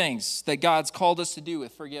 Three things that God's called us to do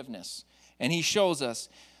with forgiveness. And he shows us.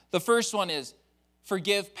 The first one is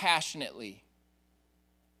forgive passionately.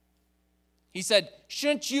 He said,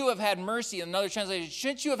 shouldn't you have had mercy? In another translation,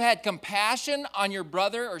 shouldn't you have had compassion on your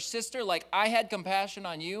brother or sister like I had compassion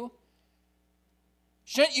on you?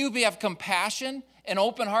 Shouldn't you have compassion, an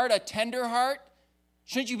open heart, a tender heart?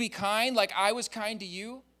 Shouldn't you be kind like I was kind to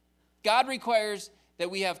you? God requires that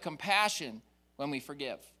we have compassion when we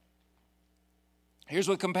forgive. Here's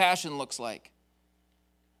what compassion looks like.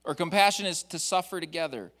 Or compassion is to suffer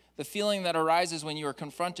together. The feeling that arises when you are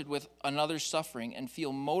confronted with another's suffering and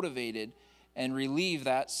feel motivated and relieve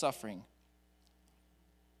that suffering.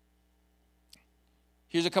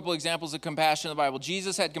 Here's a couple examples of compassion in the Bible.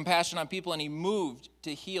 Jesus had compassion on people and he moved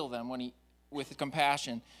to heal them with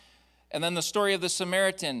compassion. And then the story of the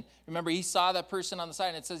Samaritan. Remember, he saw that person on the side,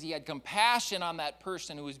 and it says he had compassion on that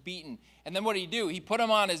person who was beaten. And then what did he do? He put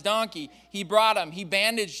him on his donkey. He brought him. He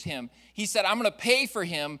bandaged him. He said, I'm going to pay for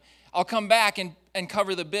him. I'll come back and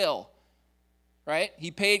cover the bill. Right? He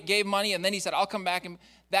gave money, and then he said, I'll come back. And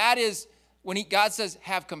that is, when God says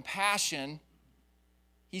have compassion,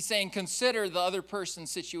 he's saying consider the other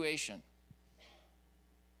person's situation.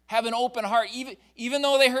 Have an open heart. Even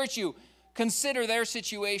though they hurt you, consider their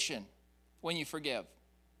situation when you forgive.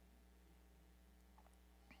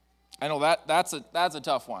 I know that's a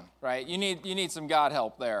tough one, right? You need some God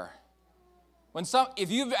help there. If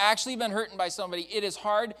you've actually been hurted by somebody, it is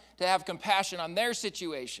hard to have compassion on their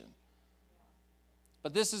situation.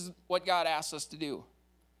 But this is what God asks us to do.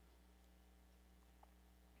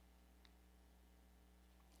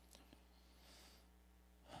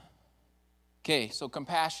 Okay, so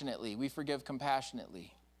compassionately, we forgive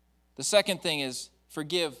compassionately. The second thing is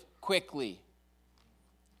forgive quickly.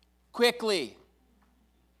 Quickly.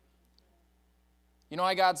 You know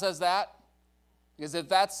why God says that? Because if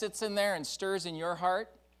that sits in there and stirs in your heart,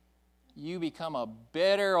 you become a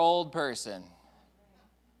bitter old person.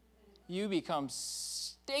 You become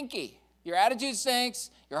stinky. Your attitude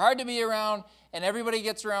stinks, you're hard to be around, and everybody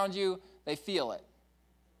gets around you, they feel it.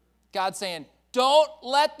 God's saying, don't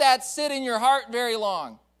let that sit in your heart very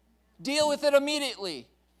long. Deal with it immediately.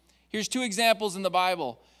 Here's two examples in the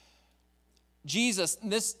Bible. Jesus,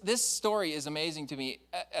 this story is amazing to me.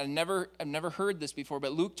 I've never heard this before,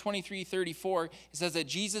 but Luke 23:34, it says that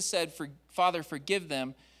Jesus said, Father, forgive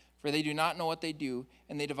them, for they do not know what they do,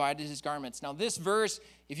 and they divided his garments. Now this verse,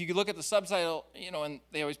 if you could look at the subtitle, and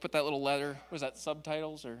they always put that little letter, what is that,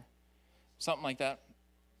 subtitles or something like that?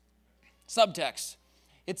 Subtext.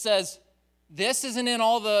 It says, this is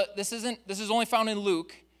only found in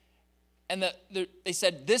Luke, and they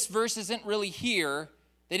said this verse isn't really here.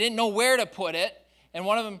 They didn't know where to put it, and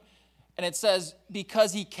one of them, and it says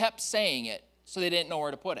because he kept saying it, so they didn't know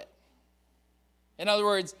where to put it. In other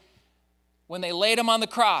words, when they laid him on the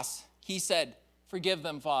cross, he said, forgive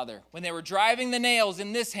them, Father. When they were driving the nails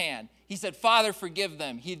in this hand, He said, Father, forgive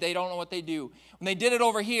them. They don't know what they do. When they did it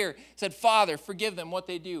over here, he said, Father, forgive them what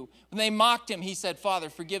they do. When they mocked him, he said, Father,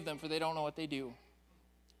 forgive them, for they don't know what they do.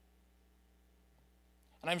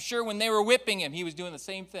 And I'm sure when they were whipping him, he was doing the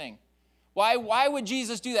same thing. Why would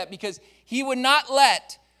Jesus do that? Because he would not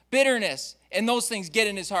let bitterness and those things get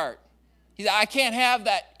in his heart. He said, I can't have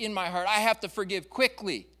that in my heart. I have to forgive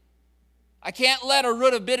quickly. I can't let a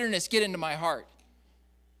root of bitterness get into my heart.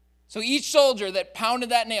 So each soldier that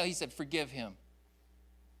pounded that nail, he said, forgive him.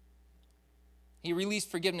 He released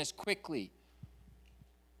forgiveness quickly.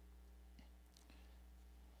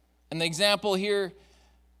 And the example here,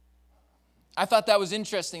 I thought that was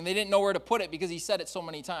interesting. They didn't know where to put it because he said it so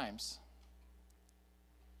many times.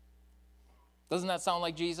 Doesn't that sound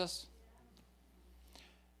like Jesus?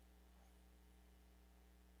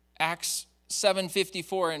 Acts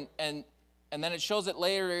 7:54, and then it shows it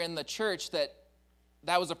later in the church that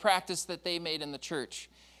was a practice that they made in the church.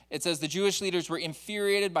 It says the Jewish leaders were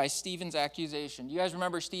infuriated by Stephen's accusation. Do you guys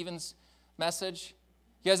remember Stephen's message?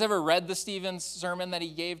 You guys ever read the Stephen's sermon that he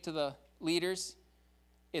gave to the leaders?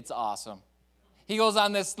 It's awesome. He goes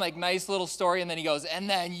on this nice little story, and then he goes, and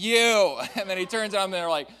then you. And then he turns on them, and they're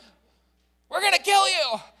like, we're going to kill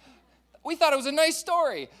you. We thought it was a nice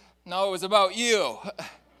story. No, it was about you.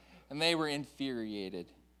 And they were infuriated.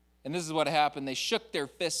 And this is what happened. They shook their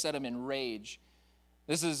fists at him in rage.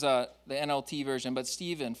 This is the NLT version. But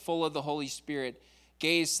Stephen, full of the Holy Spirit,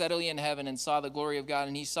 gazed steadily in heaven and saw the glory of God.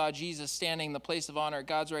 And he saw Jesus standing in the place of honor at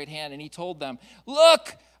God's right hand. And he told them,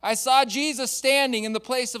 look, I saw Jesus standing in the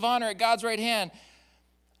place of honor at God's right hand.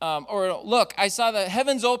 Look, I saw the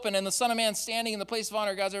heavens open and the Son of Man standing in the place of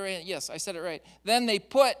honor at God's right hand. Yes, I said it right. Then they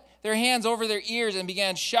put their hands over their ears and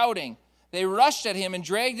began shouting. They rushed at him and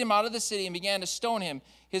dragged him out of the city and began to stone him.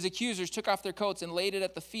 His accusers took off their coats and laid it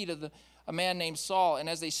at the feet of a man named Saul. And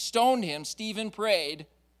as they stoned him, Stephen prayed,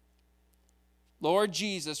 Lord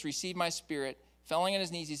Jesus, receive my spirit. Falling on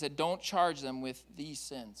his knees, he said, don't charge them with these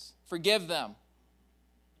sins. Forgive them.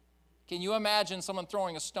 Can you imagine someone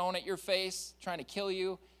throwing a stone at your face, trying to kill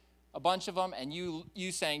you, a bunch of them, and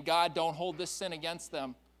you saying, God, don't hold this sin against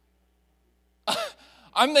them?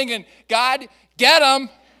 I'm thinking, God, get them.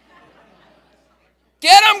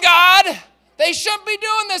 Get them, God. They shouldn't be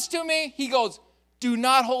doing this to me. He goes, do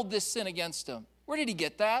not hold this sin against them. Where did he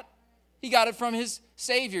get that? He got it from his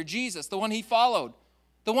Savior, Jesus, the one he followed,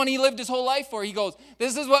 the one he lived his whole life for. He goes,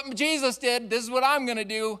 this is what Jesus did. This is what I'm going to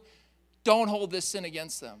do. Don't hold this sin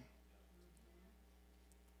against them.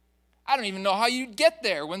 I don't even know how you get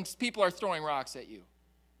there when people are throwing rocks at you.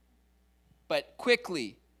 But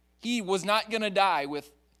quickly, he was not going to die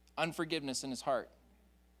with unforgiveness in his heart.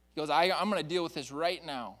 He goes, I'm going to deal with this right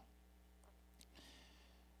now.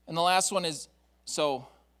 And the last one is, so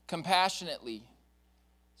compassionately.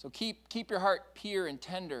 So keep your heart pure and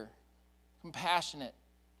tender, compassionate.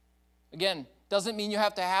 Again, doesn't mean you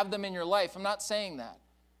have to have them in your life. I'm not saying that.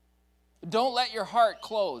 But don't let your heart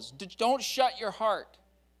close. Don't shut your heart.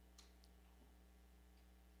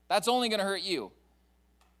 That's only going to hurt you.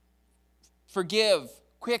 Forgive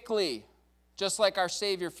quickly, just like our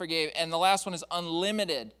Savior forgave. And the last one is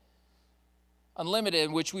unlimited. Unlimited,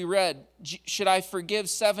 which we read. Should I forgive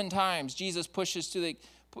 7 times? Jesus pushes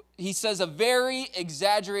he says a very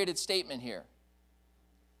exaggerated statement here.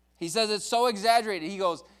 He says it's so exaggerated. He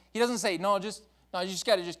doesn't say, no, you just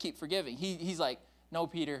got to just keep forgiving. He's like, no,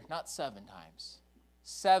 Peter, not 7 times.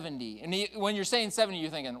 70. And when you're saying 70, you're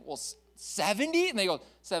thinking, well, 70? And they go,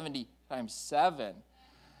 70 times 7. And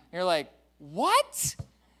you're like, what?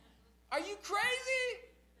 Are you crazy?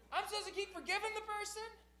 I'm supposed to keep forgiving the person?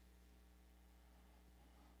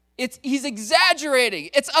 He's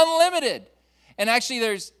exaggerating. It's unlimited. And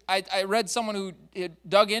actually, I read someone who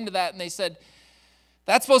dug into that, and they said,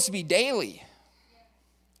 that's supposed to be daily.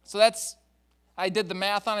 So I did the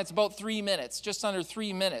math on it. It's about 3 minutes, just under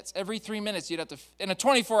 3 minutes. Every 3 minutes, you'd have to, in a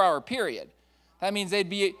 24-hour period. That means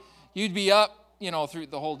you'd be up, through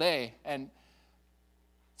the whole day. And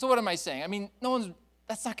so what am I saying? I mean,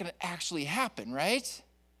 that's not going to actually happen, right?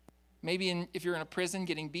 Maybe if you're in a prison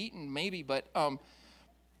getting beaten, maybe, but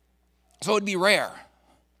so it'd be rare.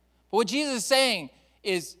 But what Jesus is saying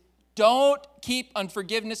is, don't keep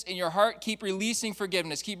unforgiveness in your heart. Keep releasing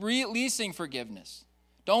forgiveness. Keep releasing forgiveness.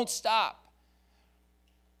 Don't stop.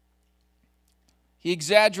 He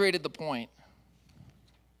exaggerated the point.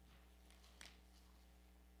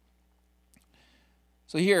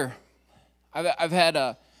 So here, I've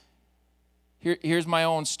had here's my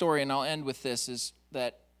own story, and I'll end with this, is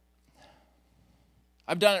that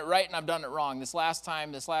I've done it right and I've done it wrong. This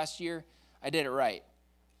last year, I did it right.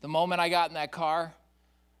 The moment I got in that car,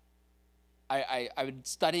 I was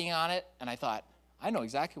studying on it, and I thought, I know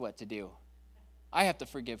exactly what to do. I have to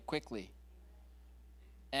forgive quickly.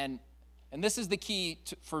 And this is the key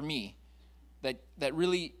for me that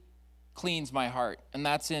really cleans my heart. And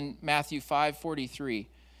that's in Matthew 5:43.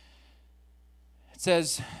 It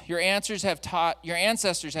says, your ancestors have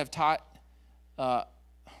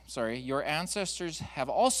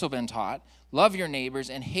also been taught, love your neighbors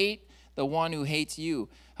and hate the one who hates you.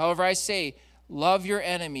 However, I say, love your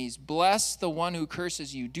enemies, bless the one who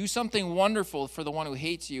curses you, do something wonderful for the one who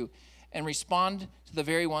hates you, and respond to the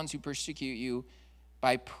very ones who persecute you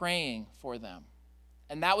by praying for them.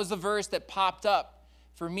 And that was the verse that popped up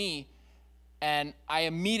for me, and I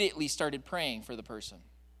immediately started praying for the person.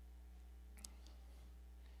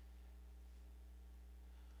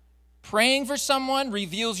 Praying for someone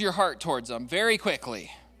reveals your heart towards them very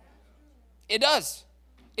quickly. It does.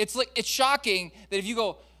 It's shocking that if you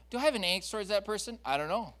go, do I have an angst towards that person? I don't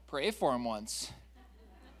know. Pray for him once.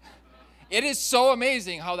 It is so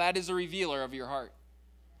amazing how that is a revealer of your heart.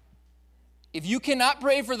 If you cannot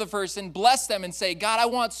pray for the person, bless them and say, God, I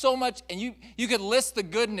want so much, and you could list the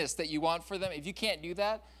goodness that you want for them. If you can't do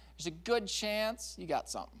that, there's a good chance you got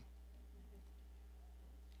something.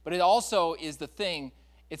 But it also is the thing,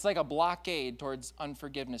 it's like a blockade towards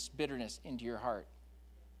unforgiveness, bitterness into your heart.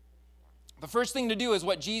 The first thing to do is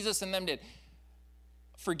what Jesus and them did.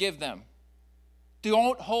 Forgive them.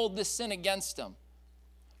 Don't hold this sin against them,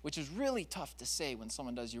 which is really tough to say when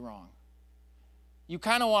someone does you wrong. You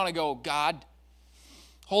kind of want to go, God,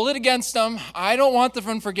 hold it against them. I don't want the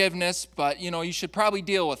unforgiveness, but, you should probably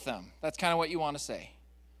deal with them. That's kind of what you want to say.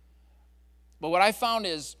 But what I found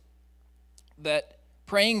is that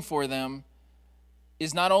praying for them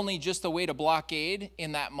is not only just a way to blockade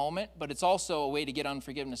in that moment, but it's also a way to get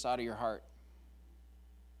unforgiveness out of your heart.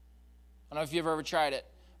 I don't know if you've ever tried it,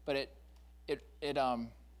 but it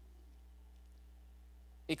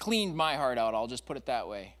cleaned my heart out. I'll just put it that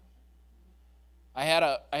way. I had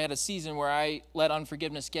a season where I let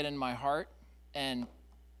unforgiveness get in my heart, and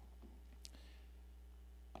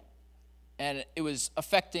it was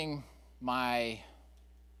affecting my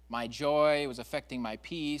joy. It was affecting my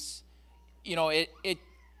peace. Have you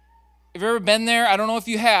ever been there? I don't know if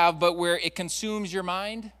you have, but where it consumes your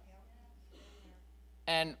mind.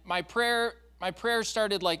 And my prayer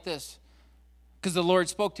started like this, because the Lord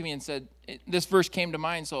spoke to me and said, this verse came to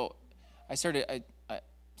mind, so I started.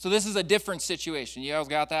 So this is a different situation. You guys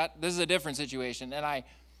got that? This is a different situation, and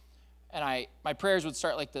my prayers would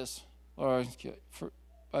start like this. Lord,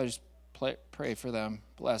 I just pray for them,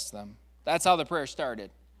 bless them. That's how the prayer started.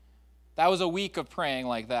 That was a week of praying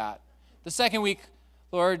like that. The second week,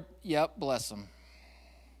 Lord, yep, bless them.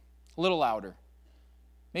 A little louder.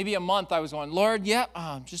 Maybe a month I was going, Lord, yep,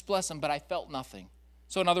 just bless them, but I felt nothing.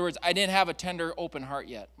 So in other words, I didn't have a tender, open heart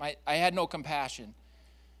yet. I had no compassion.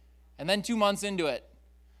 And then 2 months into it,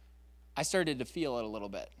 I started to feel it a little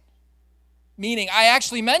bit. Meaning, I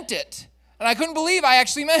actually meant it. And I couldn't believe I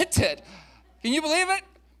actually meant it. Can you believe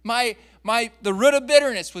it? The root of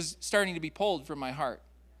bitterness was starting to be pulled from my heart.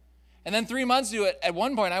 And then 3 months into it, at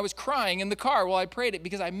one point, I was crying in the car while I prayed it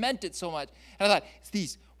because I meant it so much. And I thought,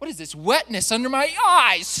 what is this wetness under my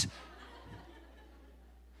eyes?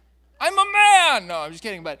 I'm a man. No, I'm just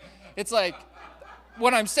kidding. But it's like,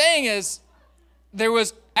 what I'm saying is, there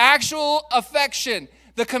was actual affection.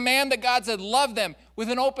 The command that God said, love them with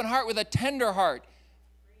an open heart, with a tender heart.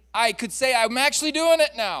 I could say, I'm actually doing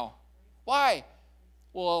it now. Why?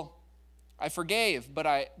 Well, I forgave, but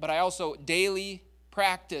I also daily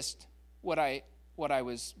practiced what I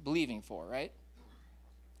was believing for, right?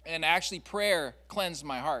 And actually prayer cleansed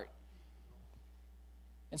my heart.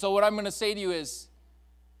 And so what I'm going to say to you is,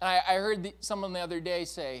 I heard someone the other day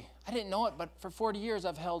say, I didn't know it, but for 40 years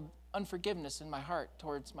I've held unforgiveness in my heart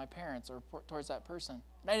towards my parents or towards that person.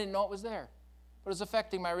 And I didn't know it was there, but it was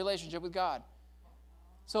affecting my relationship with God.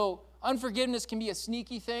 So unforgiveness can be a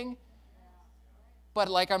sneaky thing, but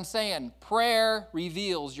like I'm saying, prayer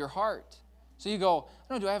reveals your heart. So you go,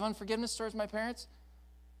 do I have unforgiveness towards my parents?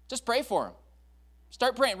 Just pray for them.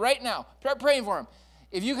 Start praying right now. Start praying for them.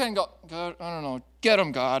 If you can go, God, I don't know, get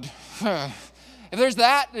them, God. If there's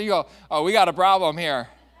that, you go, oh, we got a problem here.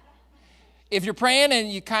 If you're praying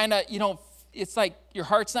and you kind of, it's like your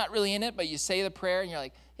heart's not really in it, but you say the prayer and you're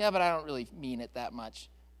like, yeah, but I don't really mean it that much.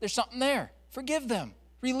 There's something there. Forgive them.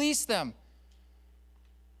 Release them.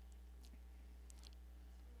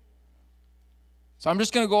 So I'm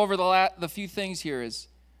just going to go over the few things here is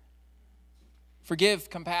forgive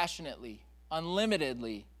compassionately,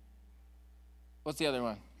 unlimitedly. What's the other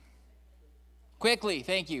one? Quickly,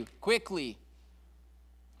 thank you. Quickly.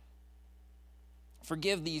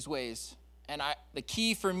 Forgive these ways. And the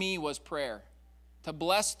key for me was prayer. to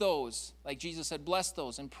bless those, like Jesus said, bless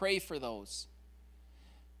those and pray for those.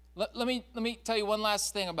 Let me tell you one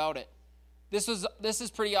last thing about it. This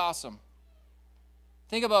is pretty awesome.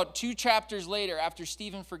 Think about 2 chapters later, after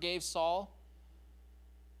Stephen forgave Saul,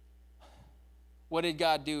 what did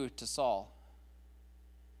God do to Saul?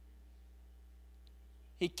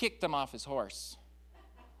 He kicked him off his horse,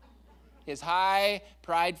 his high,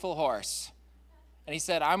 prideful horse. And he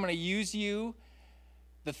said, I'm going to use you.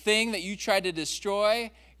 The thing that you tried to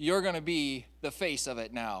destroy, you're going to be the face of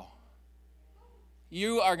it now.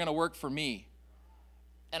 You are going to work for me.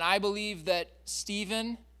 And I believe that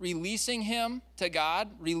Stephen releasing him to God,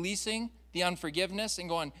 releasing the unforgiveness and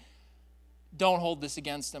going, don't hold this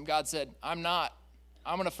against him. God said, I'm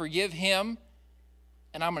going to forgive him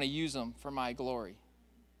and I'm going to use him for my glory.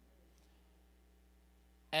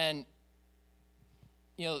 And,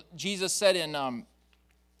 Jesus said in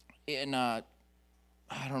I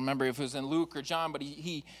don't remember if it was in Luke or John, but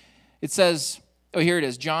it says, oh, here it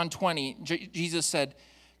is, John 20. Jesus said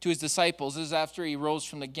to his disciples, this is after he rose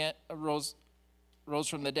from the dead.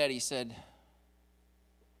 He said,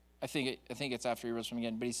 I think it's after he rose from the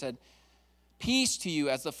dead, but he said, peace to you,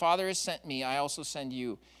 as the Father has sent me, I also send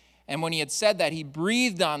you. And when he had said that, he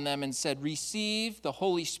breathed on them and said, receive the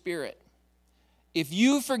Holy Spirit. If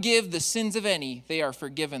you forgive the sins of any, they are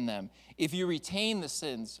forgiven them. If you retain the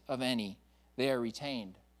sins of any, they are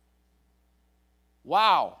retained.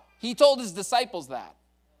 Wow. He told his disciples that.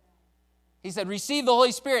 He said, receive the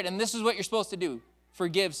Holy Spirit, and this is what you're supposed to do.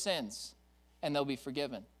 Forgive sins, and they'll be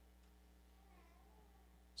forgiven.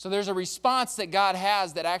 So there's a response that God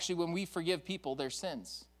has that actually when we forgive people their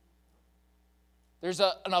sins. There's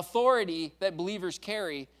an authority that believers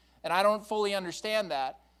carry, and I don't fully understand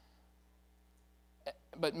that,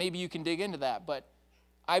 but maybe you can dig into that. But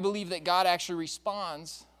I believe that God actually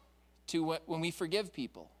responds to when we forgive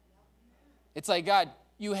people. It's like, God,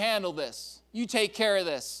 you handle this. You take care of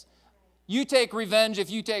this. You take revenge if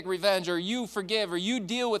you take revenge, or you forgive, or you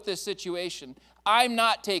deal with this situation. I'm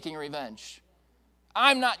not taking revenge.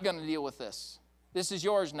 I'm not going to deal with this. This is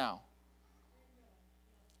yours now.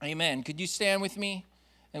 Amen. Could you stand with me?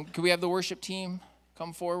 And could we have the worship team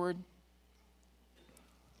come forward?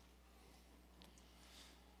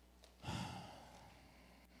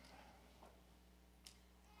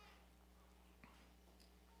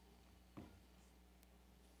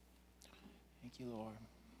 Thank you, Lord.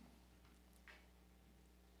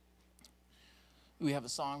 Do we have a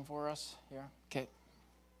song for us here? Okay.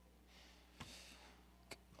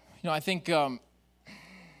 I think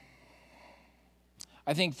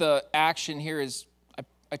the action here is,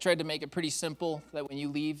 I tried to make it pretty simple that when you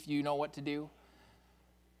leave, you know what to do.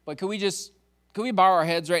 But could we bow our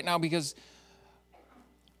heads right now? Because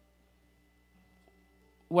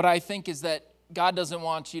what I think is that God doesn't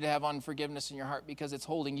want you to have unforgiveness in your heart because it's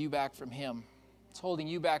holding you back from Him. It's holding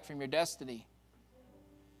you back from your destiny.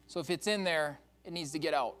 So if it's in there, it needs to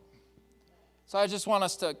get out. So I just want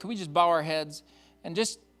us to, could we just bow our heads and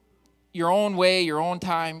just your own way, your own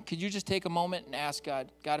time, could you just take a moment and ask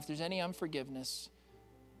God, God, if there's any unforgiveness,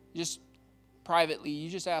 just privately, you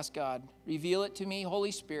just ask God, reveal it to me,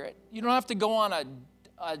 Holy Spirit. You don't have to go on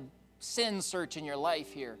a sin search in your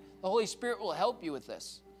life here. The Holy Spirit will help you with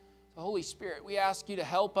this. The Holy Spirit, we ask you to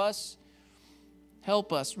help us,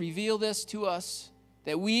 reveal this to us,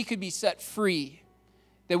 that we could be set free,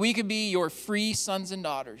 that we could be your free sons and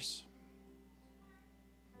daughters,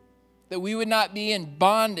 that we would not be in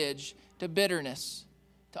bondage to bitterness,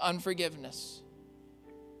 to unforgiveness.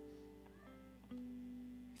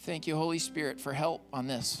 Thank you, Holy Spirit, for help on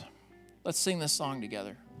this. Let's sing this song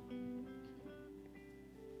together.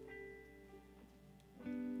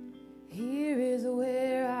 Here is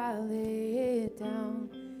where I lay it down,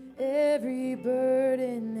 every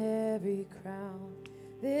burden, every crown.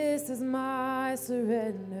 This is my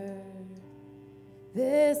surrender.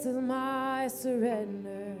 This is my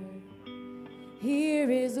surrender. Here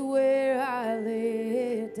is where I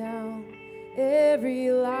lay it down,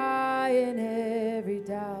 every lie and every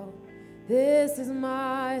doubt. This is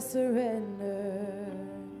my surrender.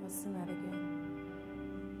 Let's sing that again.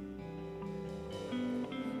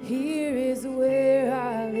 Here is where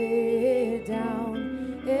I lay it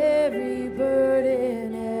down, every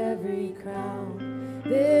burden, every crown.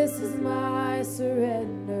 This is my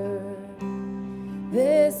surrender.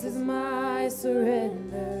 This is my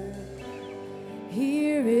surrender.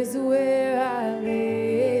 Here is where I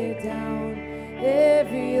lay it down,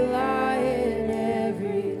 every lie and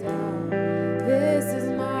every doubt. This is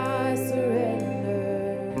my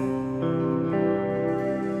surrender.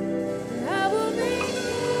 And I will make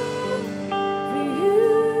room for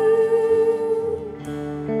you.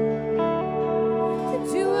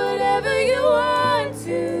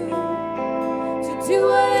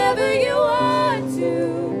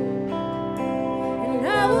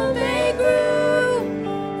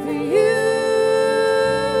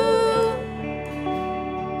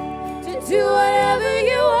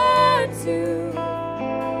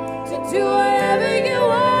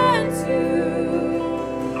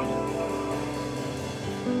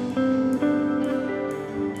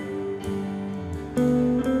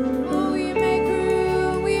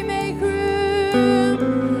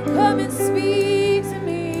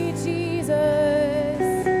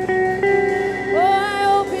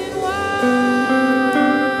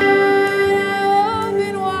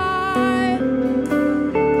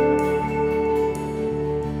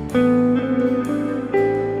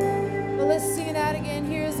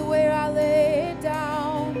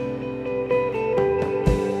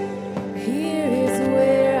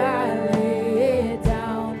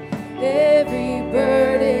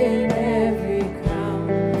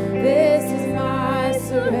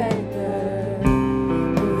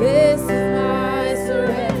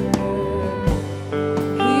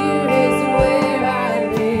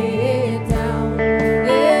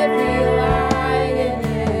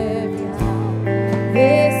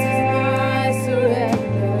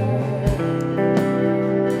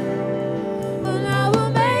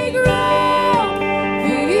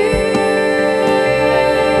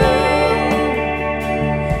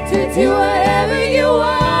 do whatever you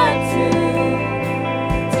want to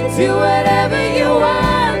do whatever you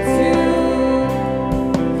want to.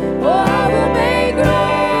 Oh, I will make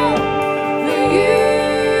room for you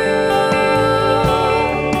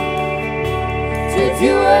to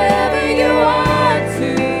do whatever you want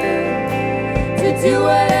to do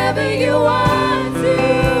whatever you want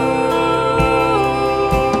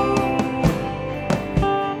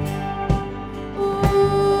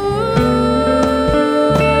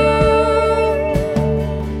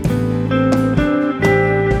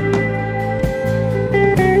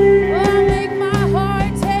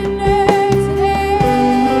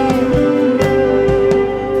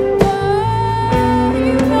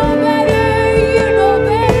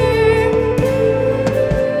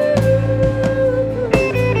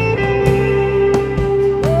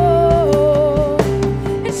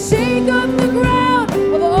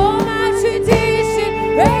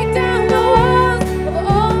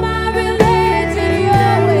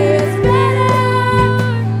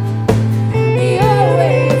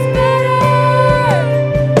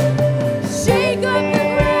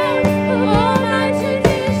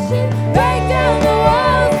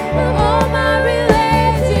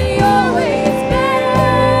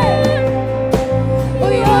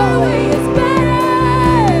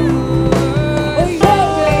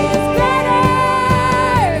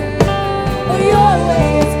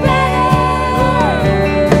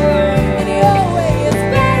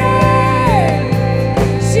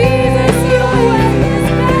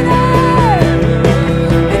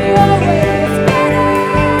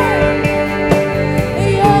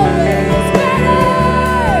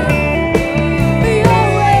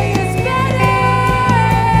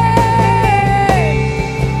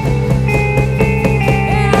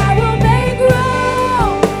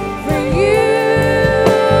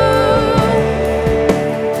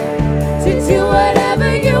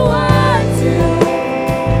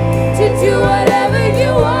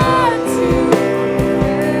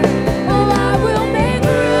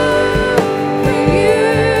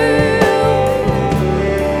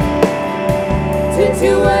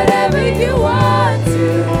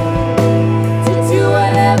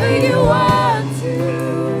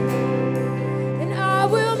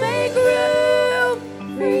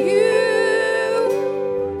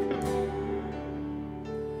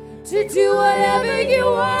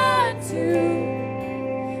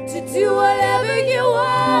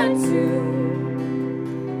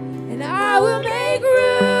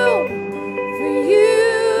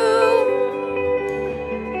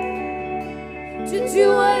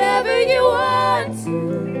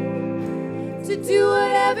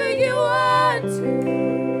to.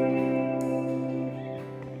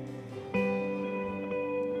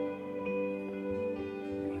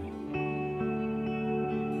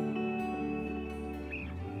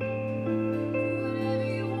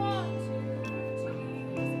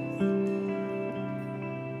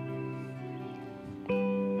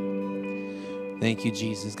 Thank you,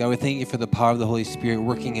 Jesus. God, we thank you for the power of the Holy Spirit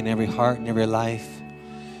working in every heart and every life.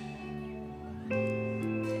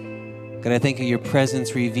 God, I thank you your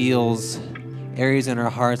presence reveals areas in our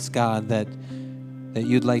hearts, God, that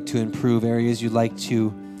you'd like to improve, areas you'd like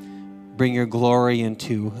to bring your glory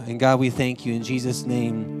into. And God, we thank you in Jesus'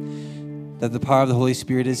 name that the power of the Holy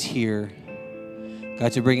Spirit is here,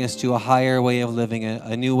 God, to bring us to a higher way of living,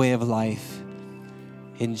 a new way of life.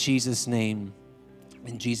 In Jesus' name.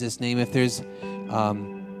 In Jesus' name. If there's,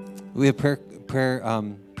 we have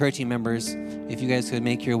prayer team members. If you guys could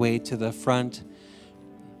make your way to the front.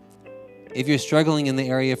 If you're struggling in the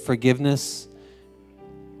area of forgiveness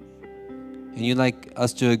and you'd like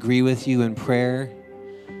us to agree with you in prayer,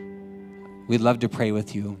 we'd love to pray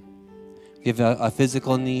with you. If you have a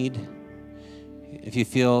physical need, if you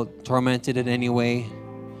feel tormented in any way,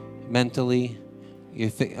 mentally,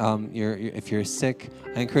 if you're sick,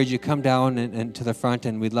 I encourage you to come down and to the front,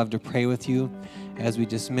 and we'd love to pray with you as we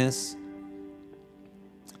dismiss.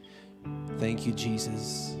 Thank you,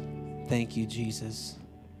 Jesus. Thank you, Jesus.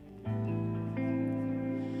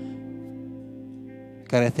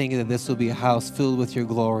 God, I thank you that this will be a house filled with your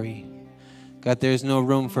glory. God, there's no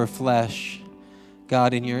room for flesh,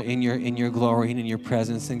 God, in your glory and in your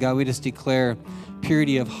presence. And God, we just declare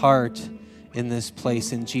purity of heart in this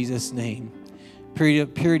place in Jesus' name.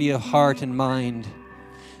 Purity of heart and mind.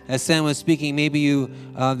 As Sam was speaking, maybe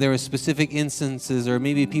there were specific instances, or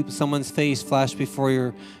maybe someone's face flashed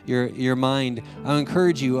before your mind. I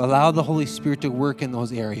encourage you, allow the Holy Spirit to work in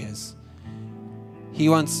those areas. He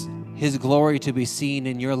wants His glory to be seen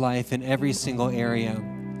in your life in every single area.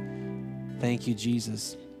 Thank you,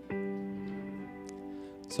 Jesus.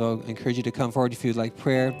 So I encourage you to come forward if you'd like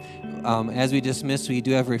prayer. As we dismiss, we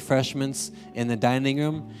do have refreshments in the dining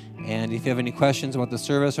room. And if you have any questions about the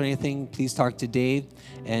service or anything, please talk to Dave.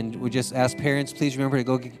 And we just ask parents, please remember to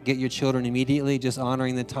go get your children immediately, just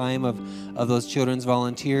honoring the time of those children's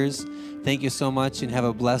volunteers. Thank you so much and have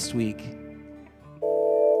a blessed week.